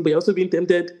something, but you're also being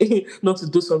tempted not to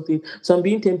do something. So I'm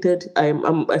being tempted. I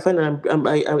find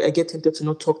that I get tempted to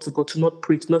not talk to God, to not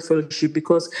pray, to not fellowship,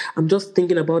 because I'm just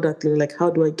thinking about that thing. Like,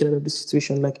 how do I get out of this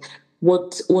situation? Like,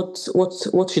 what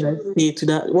should I say to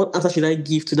that? What answer should I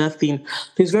give to that thing?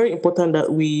 So it's very important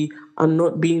that we are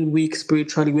not being weak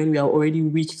spiritually when we are already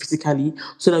weak physically,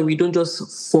 so that we don't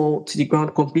just fall to the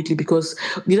ground completely. Because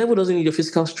the devil doesn't need your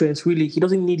physical strength, really. He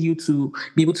doesn't need you to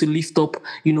be able to lift up,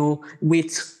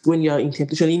 weight when you are in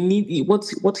temptation.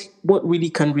 What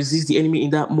really can resist the enemy in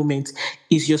that moment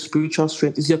is your spiritual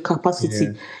strength, is your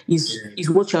capacity, Yes. is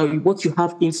what you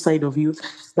have inside of you.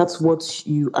 That's what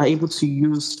you are able to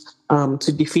use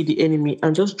to defeat the enemy.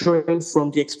 And just drawing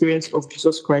from the experience of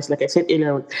Jesus Christ, like I said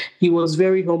earlier, he was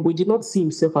very humble. He did not see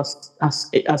himself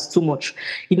as too much.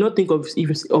 He did not think of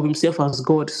himself as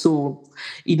God. So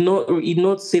he did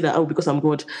not say that, oh, because I'm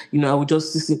God, I will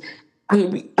just listen.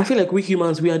 And I feel like we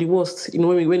humans, we are the worst.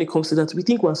 When it comes to that, we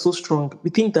think we are so strong. We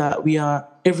think that we are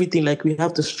everything, like we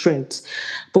have the strength,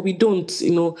 but we don't.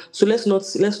 So let's not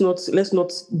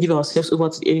give ourselves over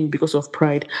to the enemy because of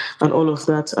pride and all of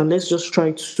that. And let's just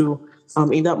try to,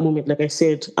 in that moment, like I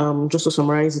said, just to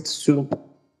summarize it, to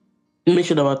make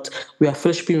sure that we are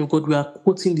fellowshipping with God, we are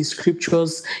quoting the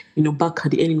scriptures, back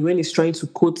at the enemy when he's trying to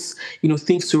quote,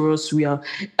 things to us. We are,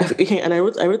 okay, and I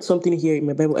read something here in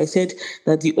my Bible. I said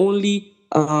that the only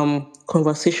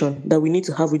conversation that we need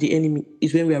to have with the enemy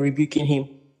is when we are rebuking him.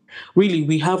 Really,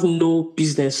 we have no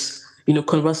business,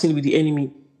 conversing with the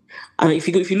enemy. And if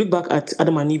you look back at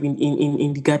Adam and Eve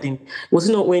in the garden, was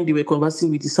it not when they were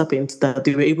conversing with the serpent that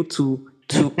they were able to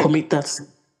commit that sin?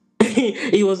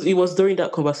 It was during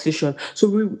that conversation. So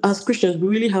we, as Christians, we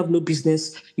really have no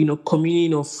business,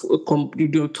 communing of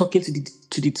talking to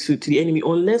the enemy,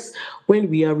 unless when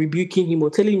we are rebuking him or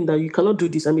telling him that you cannot do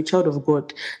this. I'm a child of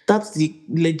God. That's the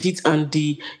legit and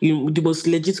the most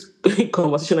legit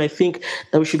conversation I think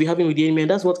that we should be having with the enemy,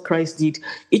 and that's what Christ did.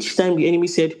 Each time the enemy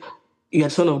said, "You are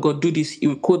the son of God, do this," he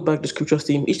will quote back the scriptures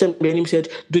to him. Each time the enemy said,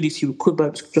 "Do this," he will quote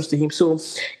back the scriptures to him. So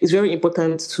it's very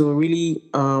important to really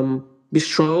be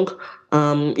strong.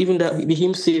 Even that the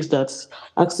hymn says that,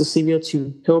 ask the Savior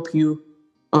to help you,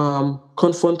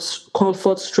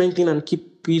 comfort, strengthen, and keep.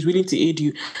 He's willing to aid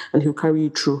you, and he'll carry you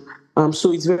through.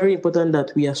 So it's very important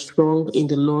that we are strong in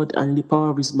the Lord and in the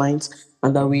power of His might,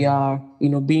 and that we are,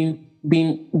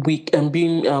 being weak and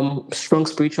being strong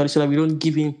spiritually, so that we don't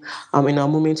give in in our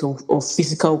moments of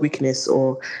physical weakness,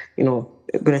 or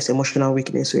whether it's emotional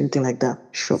weakness or anything like that.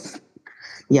 Sure.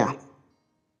 Yeah.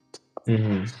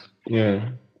 Hmm. Yeah.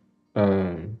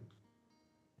 Um.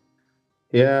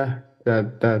 Yeah.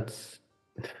 That's.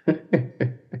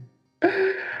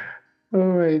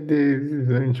 Oh my days, this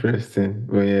is interesting.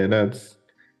 But yeah, that's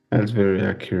very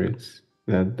accurate.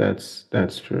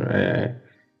 That's true. I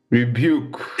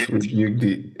rebuke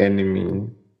the enemy.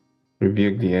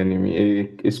 Rebuke the enemy.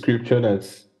 A scripture that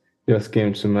just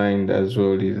came to mind as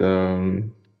well is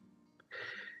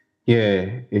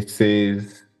yeah, it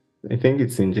says, I think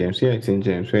it's in James. Yeah, it's in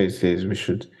James where it says we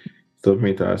should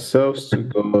submit ourselves to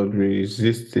God,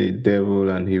 resist the devil,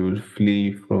 and he will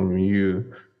flee from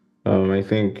you. I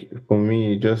think for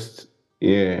me, just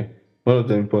yeah, one of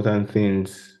the important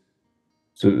things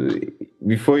to,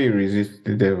 before you resist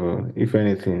the devil, if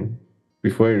anything,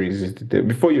 before you resist the devil,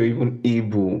 before you're even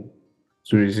able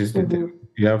to resist the devil, Mm-hmm.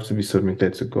 you have to be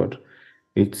submitted to God.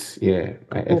 It's yeah,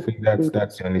 I think that's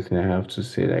the only thing I have to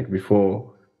say. Like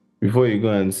before you go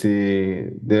and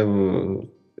say, devil,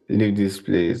 leave this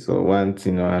place or one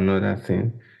thing or another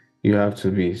thing, you have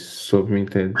to be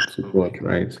submitted to God,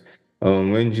 right?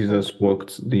 When Jesus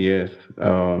walked the earth,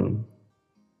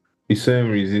 he saw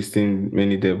him resisting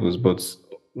many devils, but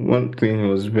one thing he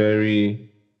was very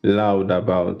loud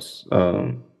about.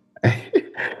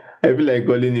 I feel like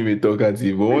calling him a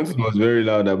talkative, but one thing he was very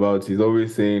loud about is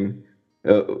always saying,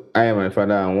 "I and my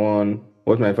father are one.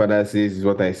 What my father says is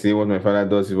what I say. What my father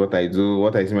does is what I do.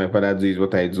 What I see my father do is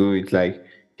what I do." It's like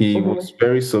he was Mm-hmm.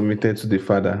 very submitted to the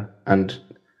father, and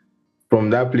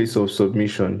from that place of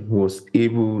submission, he was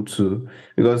able to.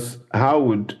 Because how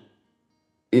would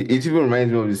it even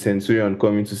reminds me of the centurion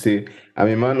coming to say, I'm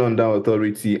a man under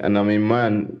authority and I'm a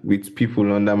man with people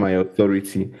under my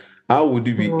authority. How would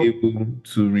you be Mm-hmm. able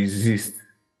to resist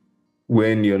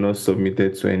when you're not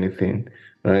submitted to anything?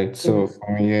 Right. So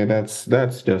Yes. yeah,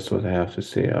 that's just what I have to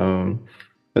say.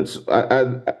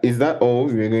 Is that all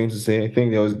we were going to say? I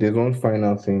think there's one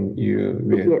final thing you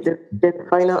Yeah, were. the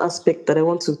final aspect that I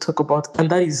want to talk about, and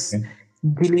that is Okay.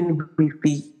 dealing with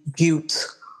the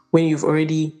guilt when you've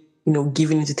already,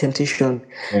 given into temptation.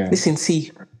 Yeah. Listen,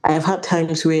 see, I have had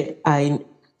times where I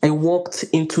walked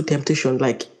into temptation,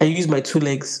 like I used my two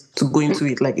legs to go into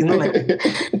it. Like, like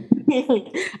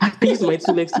I used my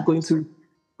two legs to go into it.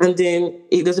 And then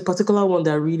there's a particular one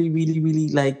that really, really, really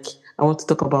like I want to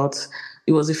talk about.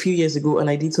 It was a few years ago, and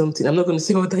I did something. I'm not going to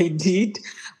say what I did,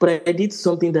 but I did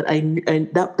something that and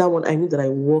that one I knew that I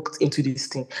walked into this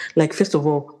thing. Like first of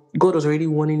all, God was already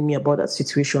warning me about that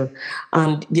situation,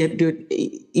 and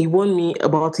He warned me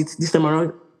about it this time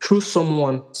around through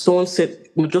someone. Someone said,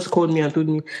 just called me and told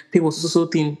me, people, so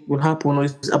thing will happen or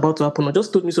is about to happen, or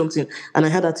just told me something, and I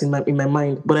had that in my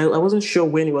mind, but I wasn't sure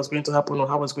when it was going to happen or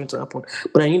how it was going to happen.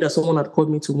 But I knew that someone had called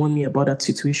me to warn me about that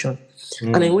situation,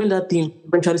 and then Mm. when that thing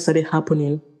eventually started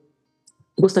happening,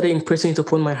 God started impressing it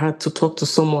upon my heart to talk to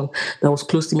someone that was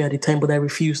close to me at the time, but I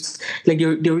refused. Like there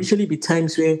would usually be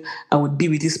times where I would be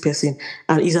with this person,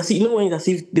 and it's as if when it's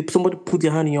as if somebody put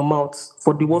their hand in your mouth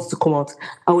for the words to come out.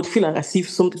 I would feel like as if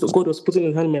something God was putting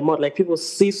his hand in my mouth. Like people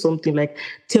say something like,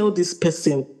 "Tell this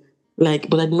person," like,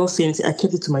 but I did not say anything. I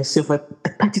kept it to myself. I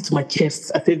tied it to my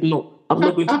chest. I said, "No, I'm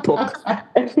not going to talk."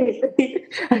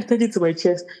 I tied it to my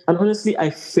chest, and honestly, I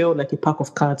felt like a pack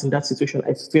of cards in that situation.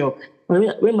 I felt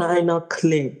when my eye now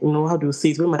clear, how do you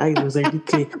say it? When my eyes was already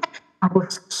clear, I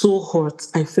was so hurt.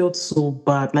 I felt so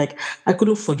bad. Like I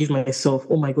couldn't forgive myself.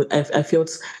 Oh my god, I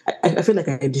felt like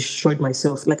I destroyed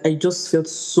myself. Like I just felt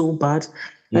so bad.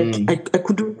 Like Mm. I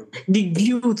couldn't. The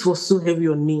guilt was so heavy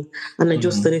on me, and I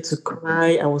just Mm. started to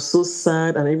cry. I was so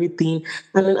sad and everything.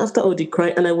 And then after all the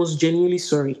cry, and I was genuinely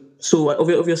sorry. So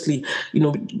obviously,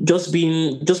 just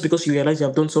because you realize you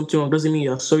have done something wrong doesn't mean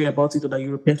you are sorry about it or that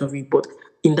you repent of it. But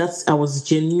in that, I was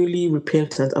genuinely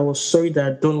repentant. I was sorry that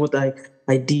I'd done what I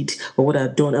did or what I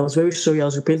had done. I was very sorry. I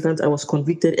was repentant. I was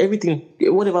convicted. Everything,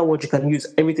 whatever word you can use,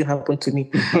 everything happened to me.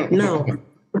 Now,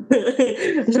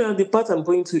 now the part I'm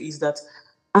going to is that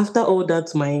after all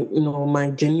that, my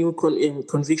genuine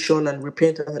conviction and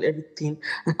repentance and everything,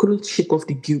 I couldn't shake off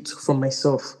the guilt from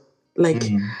myself. Like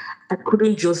Mm. I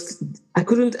couldn't just I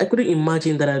couldn't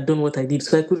imagine that I'd done what I did.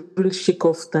 So I couldn't shake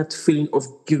off that feeling of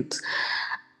guilt.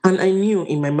 And I knew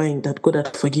in my mind that God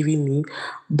had forgiven me,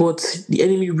 but the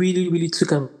enemy really, really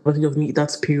took advantage of me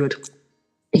that period.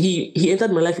 He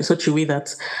entered my life in such a way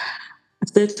that I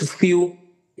started to feel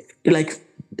like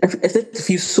I started to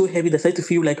feel so heavy that I started to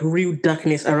feel like real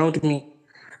darkness around me.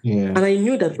 Yeah. And I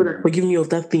knew that God had forgiven me of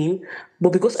that thing,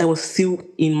 but because I was still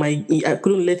I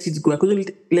couldn't let it go. I couldn't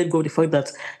let go of the fact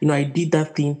that I did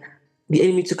that thing. The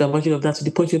enemy took advantage of that to the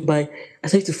point whereby I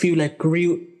started to feel like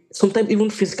real, sometimes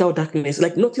even physical darkness.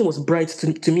 Like nothing was bright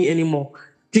to me anymore.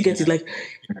 Do you get it? Yeah. Like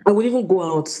I would even go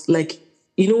out, like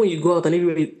when you go out and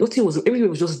everywhere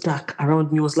was just dark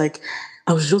around me. It was like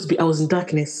I was in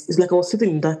darkness. It's like I was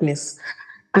sitting in darkness.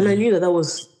 And I Mm. knew that that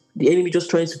was the enemy just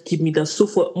trying to keep me down. So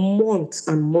for months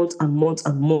and months and months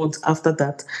and months after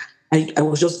that, I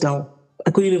was just down.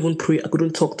 I couldn't even pray. I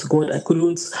couldn't talk to God. I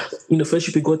couldn't,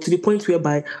 fellowship with God to the point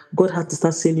whereby God had to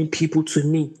start sending people to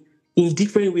me in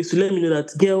different ways to let me know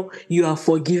that, girl, you are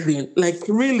forgiven. Like,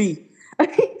 really?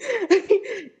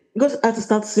 God had to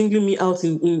start singling me out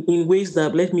in ways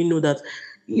that let me know that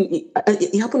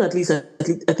it happened at least,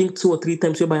 I think 2 or 3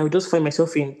 times whereby I would just find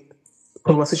myself in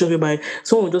conversation whereby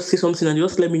someone will just say something and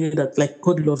just let me know that like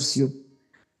God loves you.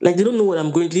 Like they don't know what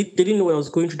I'm going to. They didn't know what I was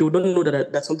going to do. They don't know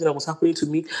that that's something that was happening to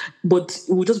me. But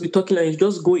we'll just be talking and it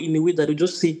just go in a way that they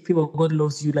just say, "People, God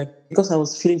loves you." Like because I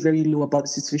was feeling very low about the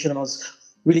situation, and I was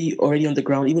really already on the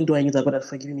ground. Even though I knew that God had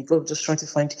forgiven me, God was just trying to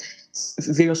find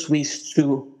various ways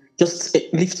to just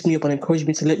lift me up and encourage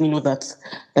me to let me know that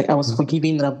like I was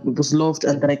forgiven, that I was loved,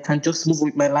 and that I can just move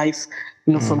with my life,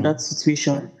 from Mm. that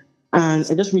situation. And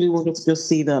I just really wanted to just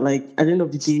say that, like, at the end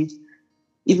of the day,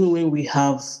 even when we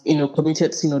have,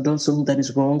 committed sin or done something that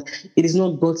is wrong, it is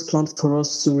not God's plan for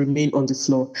us to remain on the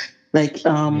floor. Like,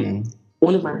 Mm.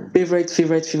 one of my favorite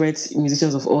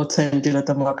musicians of all time,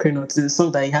 Jonathan McReynolds, there's a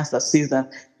song that he has that says that,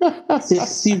 says,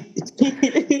 see,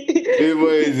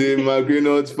 Favour is a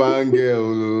McReynolds fan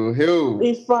girl. Hell,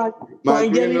 in fact,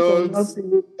 fine girl from McReynolds,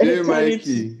 nothing, J turn it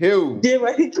Mikey. Hell. J.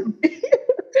 Mike.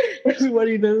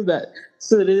 Everybody knows that.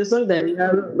 So there's a song that we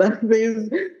have that says,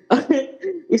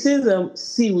 it says,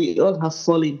 see, we all have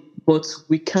fallen, but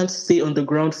we can't stay on the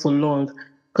ground for long.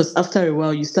 Because after a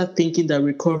while, you start thinking that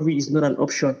recovery is not an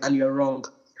option and you're wrong.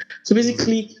 So Mm.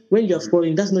 basically, when you're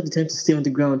falling, that's not the time to stay on the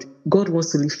ground. God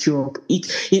wants to lift you up. It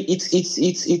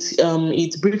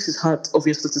breaks his heart,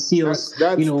 obviously, to see us,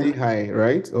 That's stay high,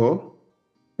 right? Oh,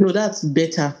 no, that's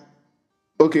better.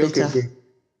 okay, Better. okay.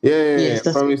 Yeah, yeah, yeah. Yes,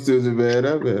 that's. Promise to do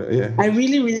better, better. Yeah. I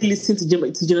really, really listen to,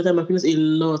 to Jonathan McReynolds a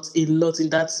lot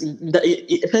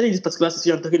especially this particular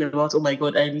situation I'm talking about. Oh my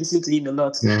God, I listen to him a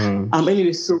lot. Mm-hmm.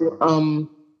 Anyway, so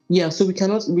yeah, so we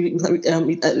cannot really,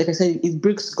 like I said, it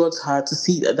breaks God's heart to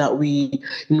see that we,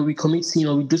 we commit sin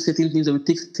or we do certain things or we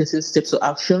take certain steps or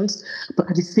actions, but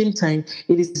at the same time,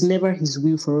 it is never His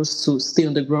will for us to stay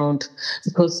on the ground,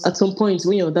 because at some point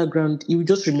when you're on that ground, you will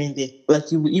just remain there. Like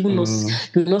Mm-hmm. you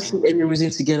will not see any reason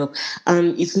to get up,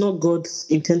 and it's not God's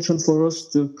intention for us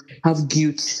to have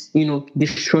guilt,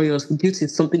 destroy us. Guilt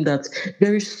is something that's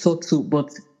very subtle but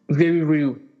very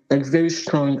real, like very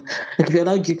strong. Like if you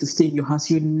allow guilt to stay in your heart,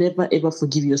 you will never ever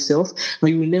forgive yourself, and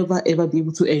you will never ever be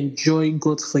able to enjoy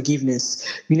God's forgiveness.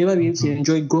 You will never be able to Mm-hmm.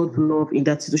 enjoy God's love in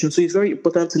that situation. So it's very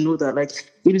important to know that, like,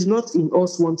 it is not in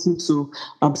us wanting to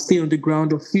stay on the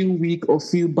ground or feel weak or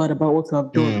feel bad about what we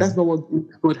have done. That's not what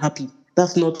makes God happy.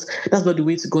 That's not the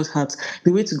way to God's heart.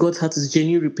 The way to God's heart is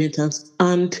genuine repentance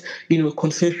and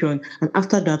confession. And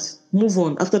after that, move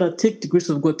on. After that, take the grace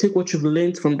of God, take what you've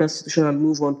learned from that situation and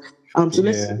move on. So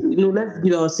let's Yeah. let's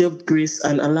give ourselves grace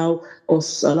and allow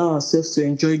ourselves to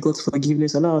enjoy God's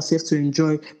forgiveness, allow ourselves to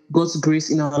enjoy God's grace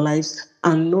in our lives,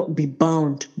 and not be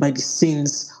bound by the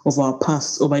sins of our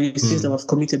past or by the sins that Mm. we've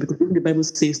committed. Because the Bible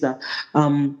says that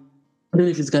I don't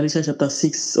know if it's Galatians chapter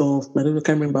 6 or I don't know, I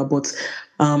can't remember, but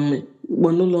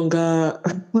we're no longer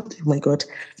what, oh my God.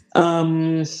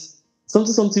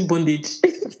 Something bondage.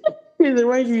 It's the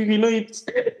right you know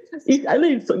I know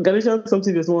it's Galatians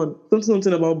something there's one.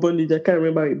 Something about bondage. I can't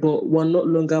remember it, but we're not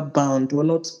longer bound. We're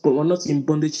not in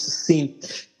bondage to sin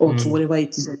or to Mm. whatever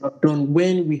it is that we've done.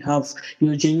 When we have,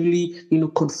 genuinely,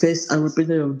 confessed and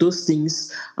repented of those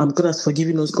things, God has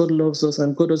forgiven us, God loves us,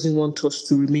 and God doesn't want us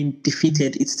to remain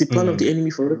defeated. It's the plan of the Mm. enemy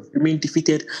for us to remain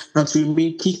defeated and to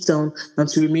remain kicked down and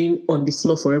to remain on the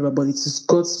floor forever. But it is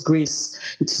God's grace,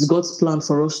 it is God's plan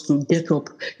for us to get up,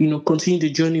 continue the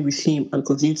journey with Him and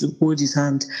continue to hold His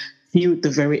hand till the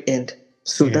very end.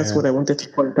 So that's Yeah. what I wanted to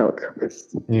point out.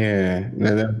 Yeah.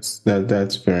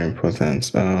 That's very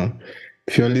important.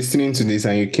 If you're listening to this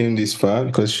and you came this far,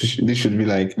 because this should be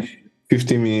like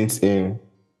 15 minutes in,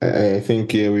 I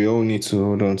think yeah, we all need to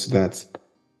hold on to that.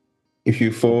 If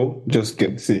you fall, just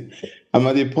get see. I'm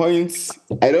at the point.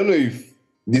 I don't know if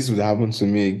this would happen to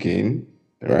me again,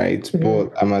 right? Mhm.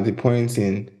 But I'm at the point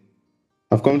in.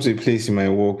 I've come to a place in my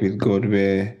walk with God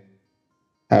where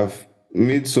I've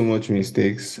made so much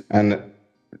mistakes, and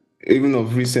even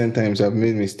of recent times, I've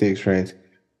made mistakes, right?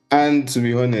 And to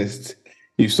be honest,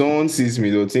 if someone sees me,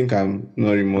 they'll think I'm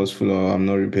not remorseful or I'm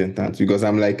not repentant because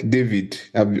I'm like David.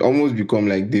 I've almost become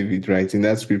like David, right? In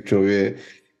that scripture where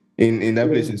in that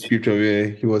Yeah. place in scripture where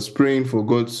he was praying for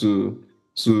God to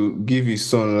give his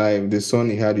son life, the son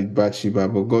he had with Bathsheba,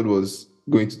 but God was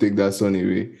going to take that son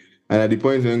away. And at the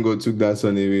point when God took that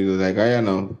son away, he was like, "Aya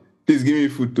now, please give me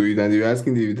food to eat." And they were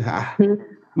asking David,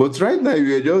 but right now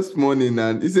we are just mourning,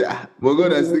 and he said, but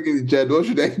God has taken the child. What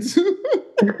should I do?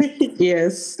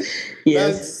 Yes. that's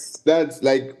Yes. that's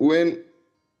like when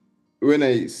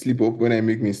I slip up, when I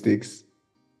make mistakes,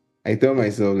 I tell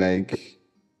myself like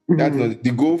that's Mhm. not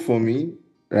the goal for me,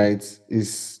 right?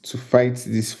 Is to fight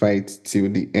this fight till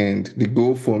the end. The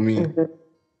goal for me, Mhm.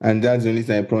 and that's the only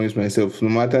thing I promise myself. No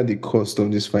matter the cost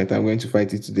of this fight, I'm going to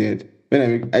fight it to the end.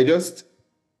 When I just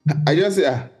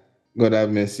say, God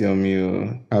have mercy on me,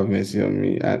 oh, have mercy on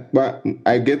me. But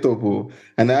I get up, oh,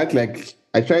 and I act like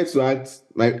I try to act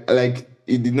like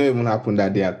it did not even happen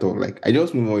that day at all. Like I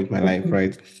just move on with my life,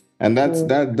 right? And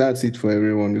that's it for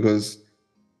everyone because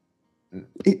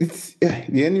it's yeah,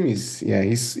 the enemy is yeah,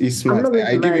 he's I'm smart. not going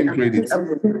I to give lie. him credit.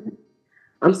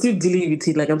 I'm still dealing with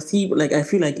it. Like I'm still like I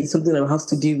feel like it's something I have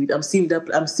to deal with. I'm still in that.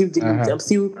 I'm still dealing with it. Uh-huh. I'm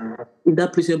still in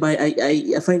that place whereby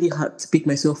I find it hard to pick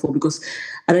myself up because,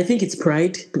 and I think it's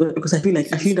pride because I feel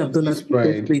like I shouldn't have done It that is in the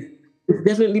first pride. place. It's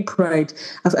definitely pride.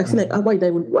 I feel like Mhm. why did I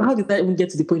even, how did I even get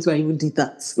to the point where I even did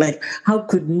that? Like how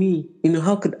could me,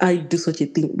 how could I do such a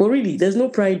thing? But really, there's no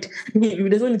pride.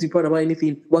 There's no need to be proud about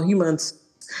anything. We're humans.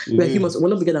 It We are humans. is. We're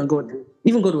not bigger than God.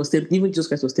 Even God was tempted. Even Jesus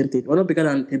Christ was tempted. We're not bigger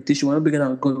than temptation. We're not bigger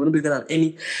than God. We're not bigger than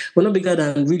any. We're not bigger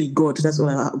than really God. That's what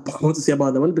I want to say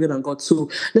about that. We're not bigger than God. So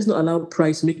let's not allow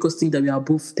pride to make us think that we are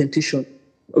above temptation.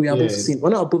 Or we are above Yeah. sin. We're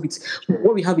not above it.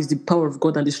 What we have is the power of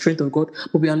God and the strength of God,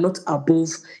 but we are not above,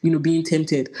 being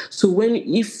tempted. So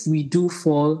if we do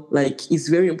fall, like it's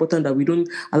very important that we don't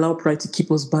allow pride to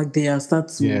keep us back there and start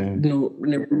to, Yeah.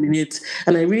 ruminate.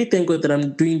 And I really thank God that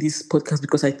I'm doing this podcast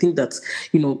because I think that,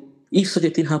 if such a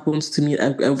thing happens to me,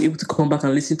 I'll be able to come back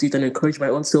and listen to it and encourage my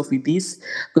own self with this.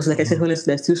 Because, like I said, Mhm.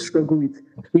 honestly, I still struggle with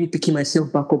really picking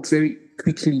myself back up very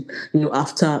quickly,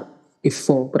 after a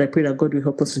fall. But I pray that God will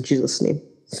help us in Jesus' name.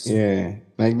 Yeah.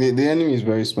 Like the enemy is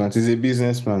very smart. He's a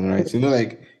businessman, right?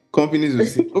 Like companies will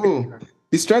say, oh,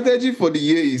 the strategy for the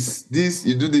year is this,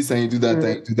 you do this and you do that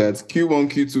and you do that. Q1,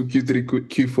 Q2, Q3,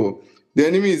 Q4. The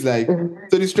enemy is like,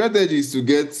 so the strategy is to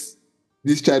get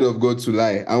this child of God to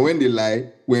lie. And when they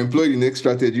lie, we employ the next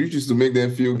strategy, which is to make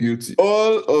them feel guilty.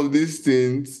 All of these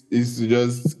things is to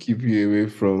just keep you away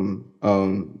from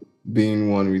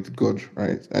being one with God,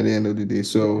 right? At the end of the day.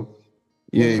 So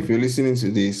yeah, if you're listening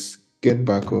to this, get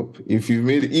back up. If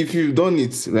you've done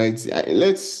it, right?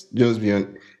 Let's just be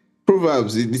on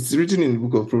Proverbs. It's written in the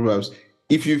book of Proverbs.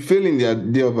 If you fail in the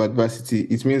day of adversity,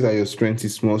 it means that your strength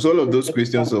is small. So all of those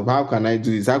questions of how can I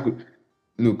do this? How could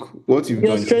look what you've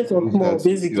Your done just strength was proves small, that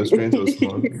your basically. strength was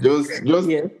small. Just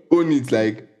Yeah. own it.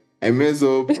 Like I mess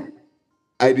up.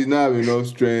 I did not have enough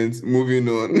strength. Moving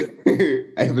on. Yeah.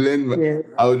 I've learned. Yeah.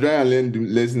 I'll try and learn the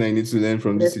lesson I need to learn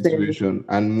from this Understand. situation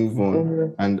and move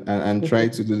on and try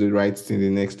to do the right thing the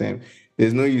next time.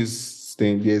 There's no use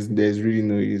staying. There's really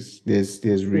no use.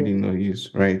 There's really no use.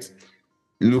 Right.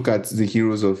 Look at the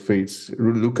heroes of faith.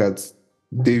 Look at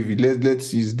David.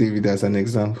 Let's use David as an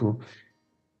example.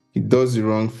 He does the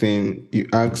wrong thing. You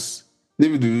ask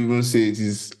David will even say it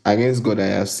is against God I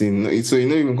have sinned. So you're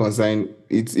not even concerned.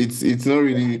 It's not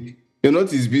really you're not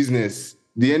his business.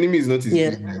 The enemy is not his Yeah.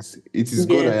 business. It is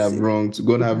God I Yes. have wronged.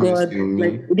 God It's have God, mercy on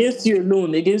like me. against you Yeah, alone,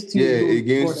 God against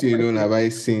has you I alone sinned. have I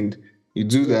sinned. You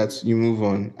do Yeah. that, you move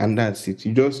on, and that's it.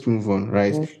 You just move on,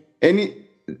 right? Yeah. Any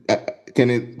uh, can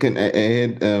I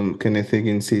heard Kenneth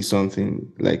Hagin say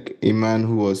something like a man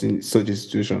who was in such a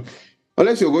situation.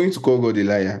 Unless you're going to call God a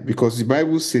liar, because the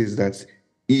Bible says that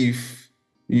if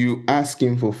you ask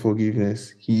him for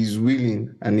forgiveness, he is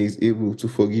willing and is able to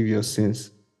forgive your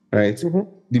sins, right?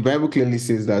 The Bible clearly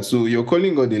says that. So you're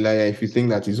calling God a liar if you think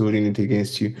that he's holding it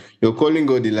against you. You're calling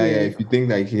God a liar Yeah. if you think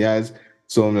that he has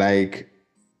some like,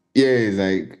 yeah, it's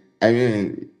like, I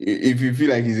mean, if you feel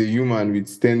like he's a human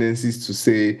with tendencies to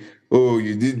say, oh,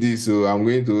 you did this, so I'm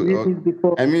going to, This is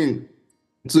before. I mean,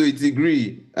 so it's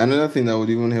agree. Another thing that would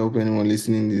even help anyone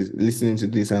listening to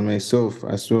this and myself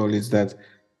as well is that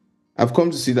I've come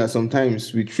to see that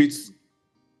sometimes we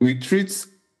treat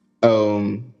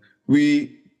um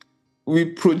we we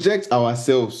project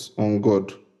ourselves on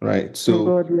God, right? Oh So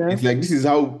God, yeah. it's like this is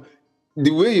how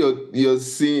the way you're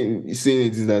seeing it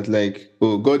is that like,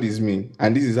 oh, God is me,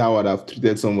 and this is how I'd have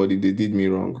treated somebody they did me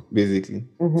wrong, basically.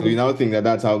 So you now think that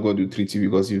that's how God will treat you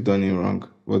because you've done him wrong,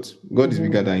 but God is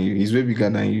bigger than you. He's way bigger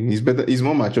than you. He's better. He's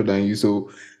more mature than you. So,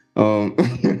 um,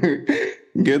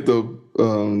 get up,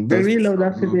 I dust really love that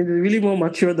yourself off. statement. He's really more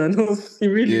mature than us. He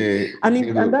really, Yeah, get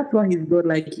and up. that's why he's God.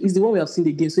 Like he's the one we have sinned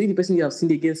against. So if the person you have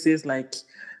sinned against says like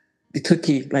it's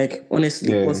okay, like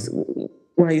honestly, Yeah,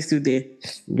 why are you still there?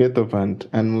 get up and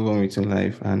move on with your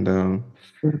life. And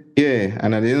yeah,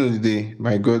 and at the end of the day,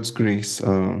 by God's grace,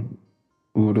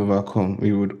 we would overcome.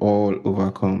 We would all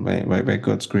overcome by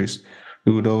God's grace.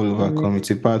 We would all overcome. It's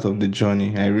a part of the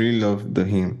journey. I really love the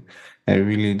hymn. I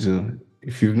really do.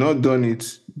 If you've not done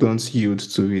it, don't yield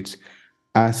to it.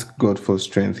 Ask God for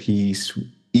strength. He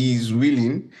is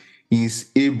willing. He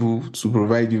is able to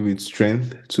provide you with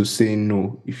strength to say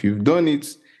no. If you've done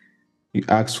it, you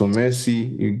ask for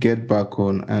mercy, you get back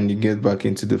on, and you get back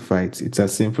into the fight. It's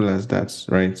as simple as that,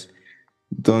 right?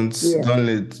 don't Yeah. don't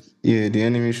let the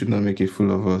enemy should not make a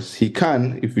fool of us. He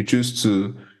can if we choose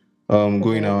to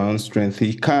go in our own strength.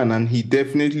 He can, and he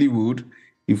definitely would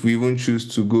if we even choose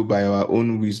to go by our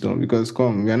own wisdom. Because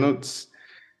come, we are not.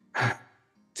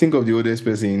 Think of the oldest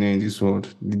person you know in this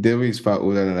world. The devil is far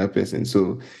older than that person.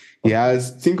 So he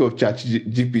has. Think of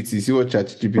ChatGPT. See what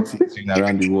ChatGPT is doing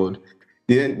around the world.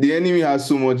 the enemy has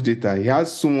so much data. He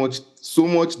has so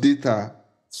much data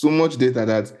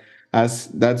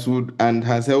that would and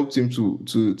has helped him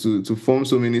to form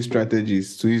so many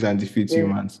strategies to use and defeat Yeah.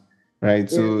 humans. Right.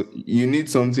 Yeah. So you need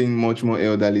something much more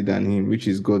elderly than him, which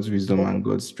is God's wisdom and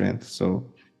God's strength. So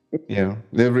yeah,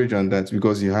 leverage on that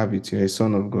because you have it. You're a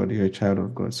son of God, you're a child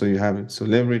of God. So you have it. So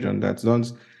leverage on that.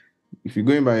 Don't if you're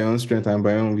going by your own strength and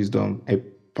by your own wisdom,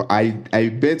 I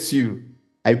bet you,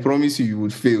 I promise you, you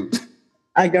would fail.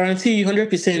 I guarantee you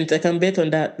 100%. I can bet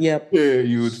on that. Yep. Yeah,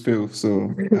 you would fail.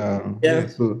 So Yeah. yeah.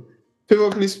 So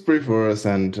favor, please pray for us,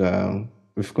 and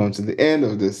we've come to the end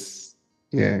of this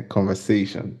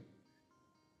conversation.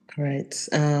 All right.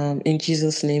 In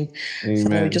Jesus' name, Father, we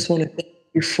Amen. just want to thank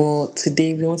you for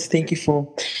today. We want to thank you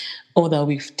for all that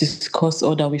we've discussed,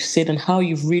 all that we've said, and how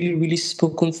you've really, really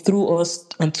spoken through us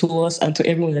and to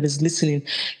everyone that is listening.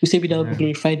 We say, be thou Amen.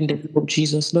 glorified in the name of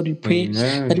Jesus. Lord, we pray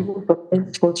that Amen. even from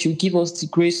henceforth, you give us the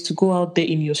grace to go out there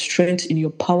in your strength, in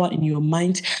your power, in your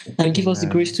mind, and give us the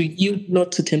grace Amen. to yield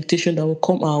not to temptation that will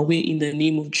come our way in the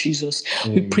name of Jesus.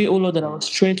 We pray, oh Amen. Lord, that our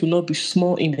strength will not be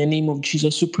small in the name of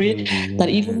Jesus. We pray that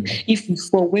even Amen. if we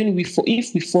fall,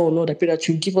 if we fall, Lord, I pray that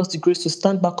you give us the grace to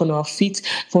stand back on our feet,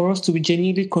 for us to be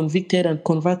genuinely convicted and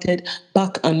converted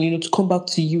back, and to come back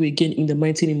to you again in the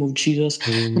mighty name of Jesus.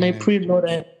 And I Amen. pray, Lord,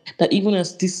 that even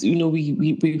as this,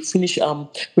 we finish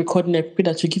recording, I pray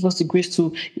that you give us the grace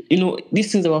to,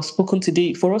 these things that were spoken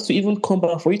today, for us to even come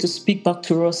back, for you to speak back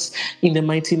to us in the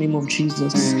mighty name of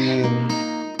Jesus.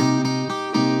 Amen.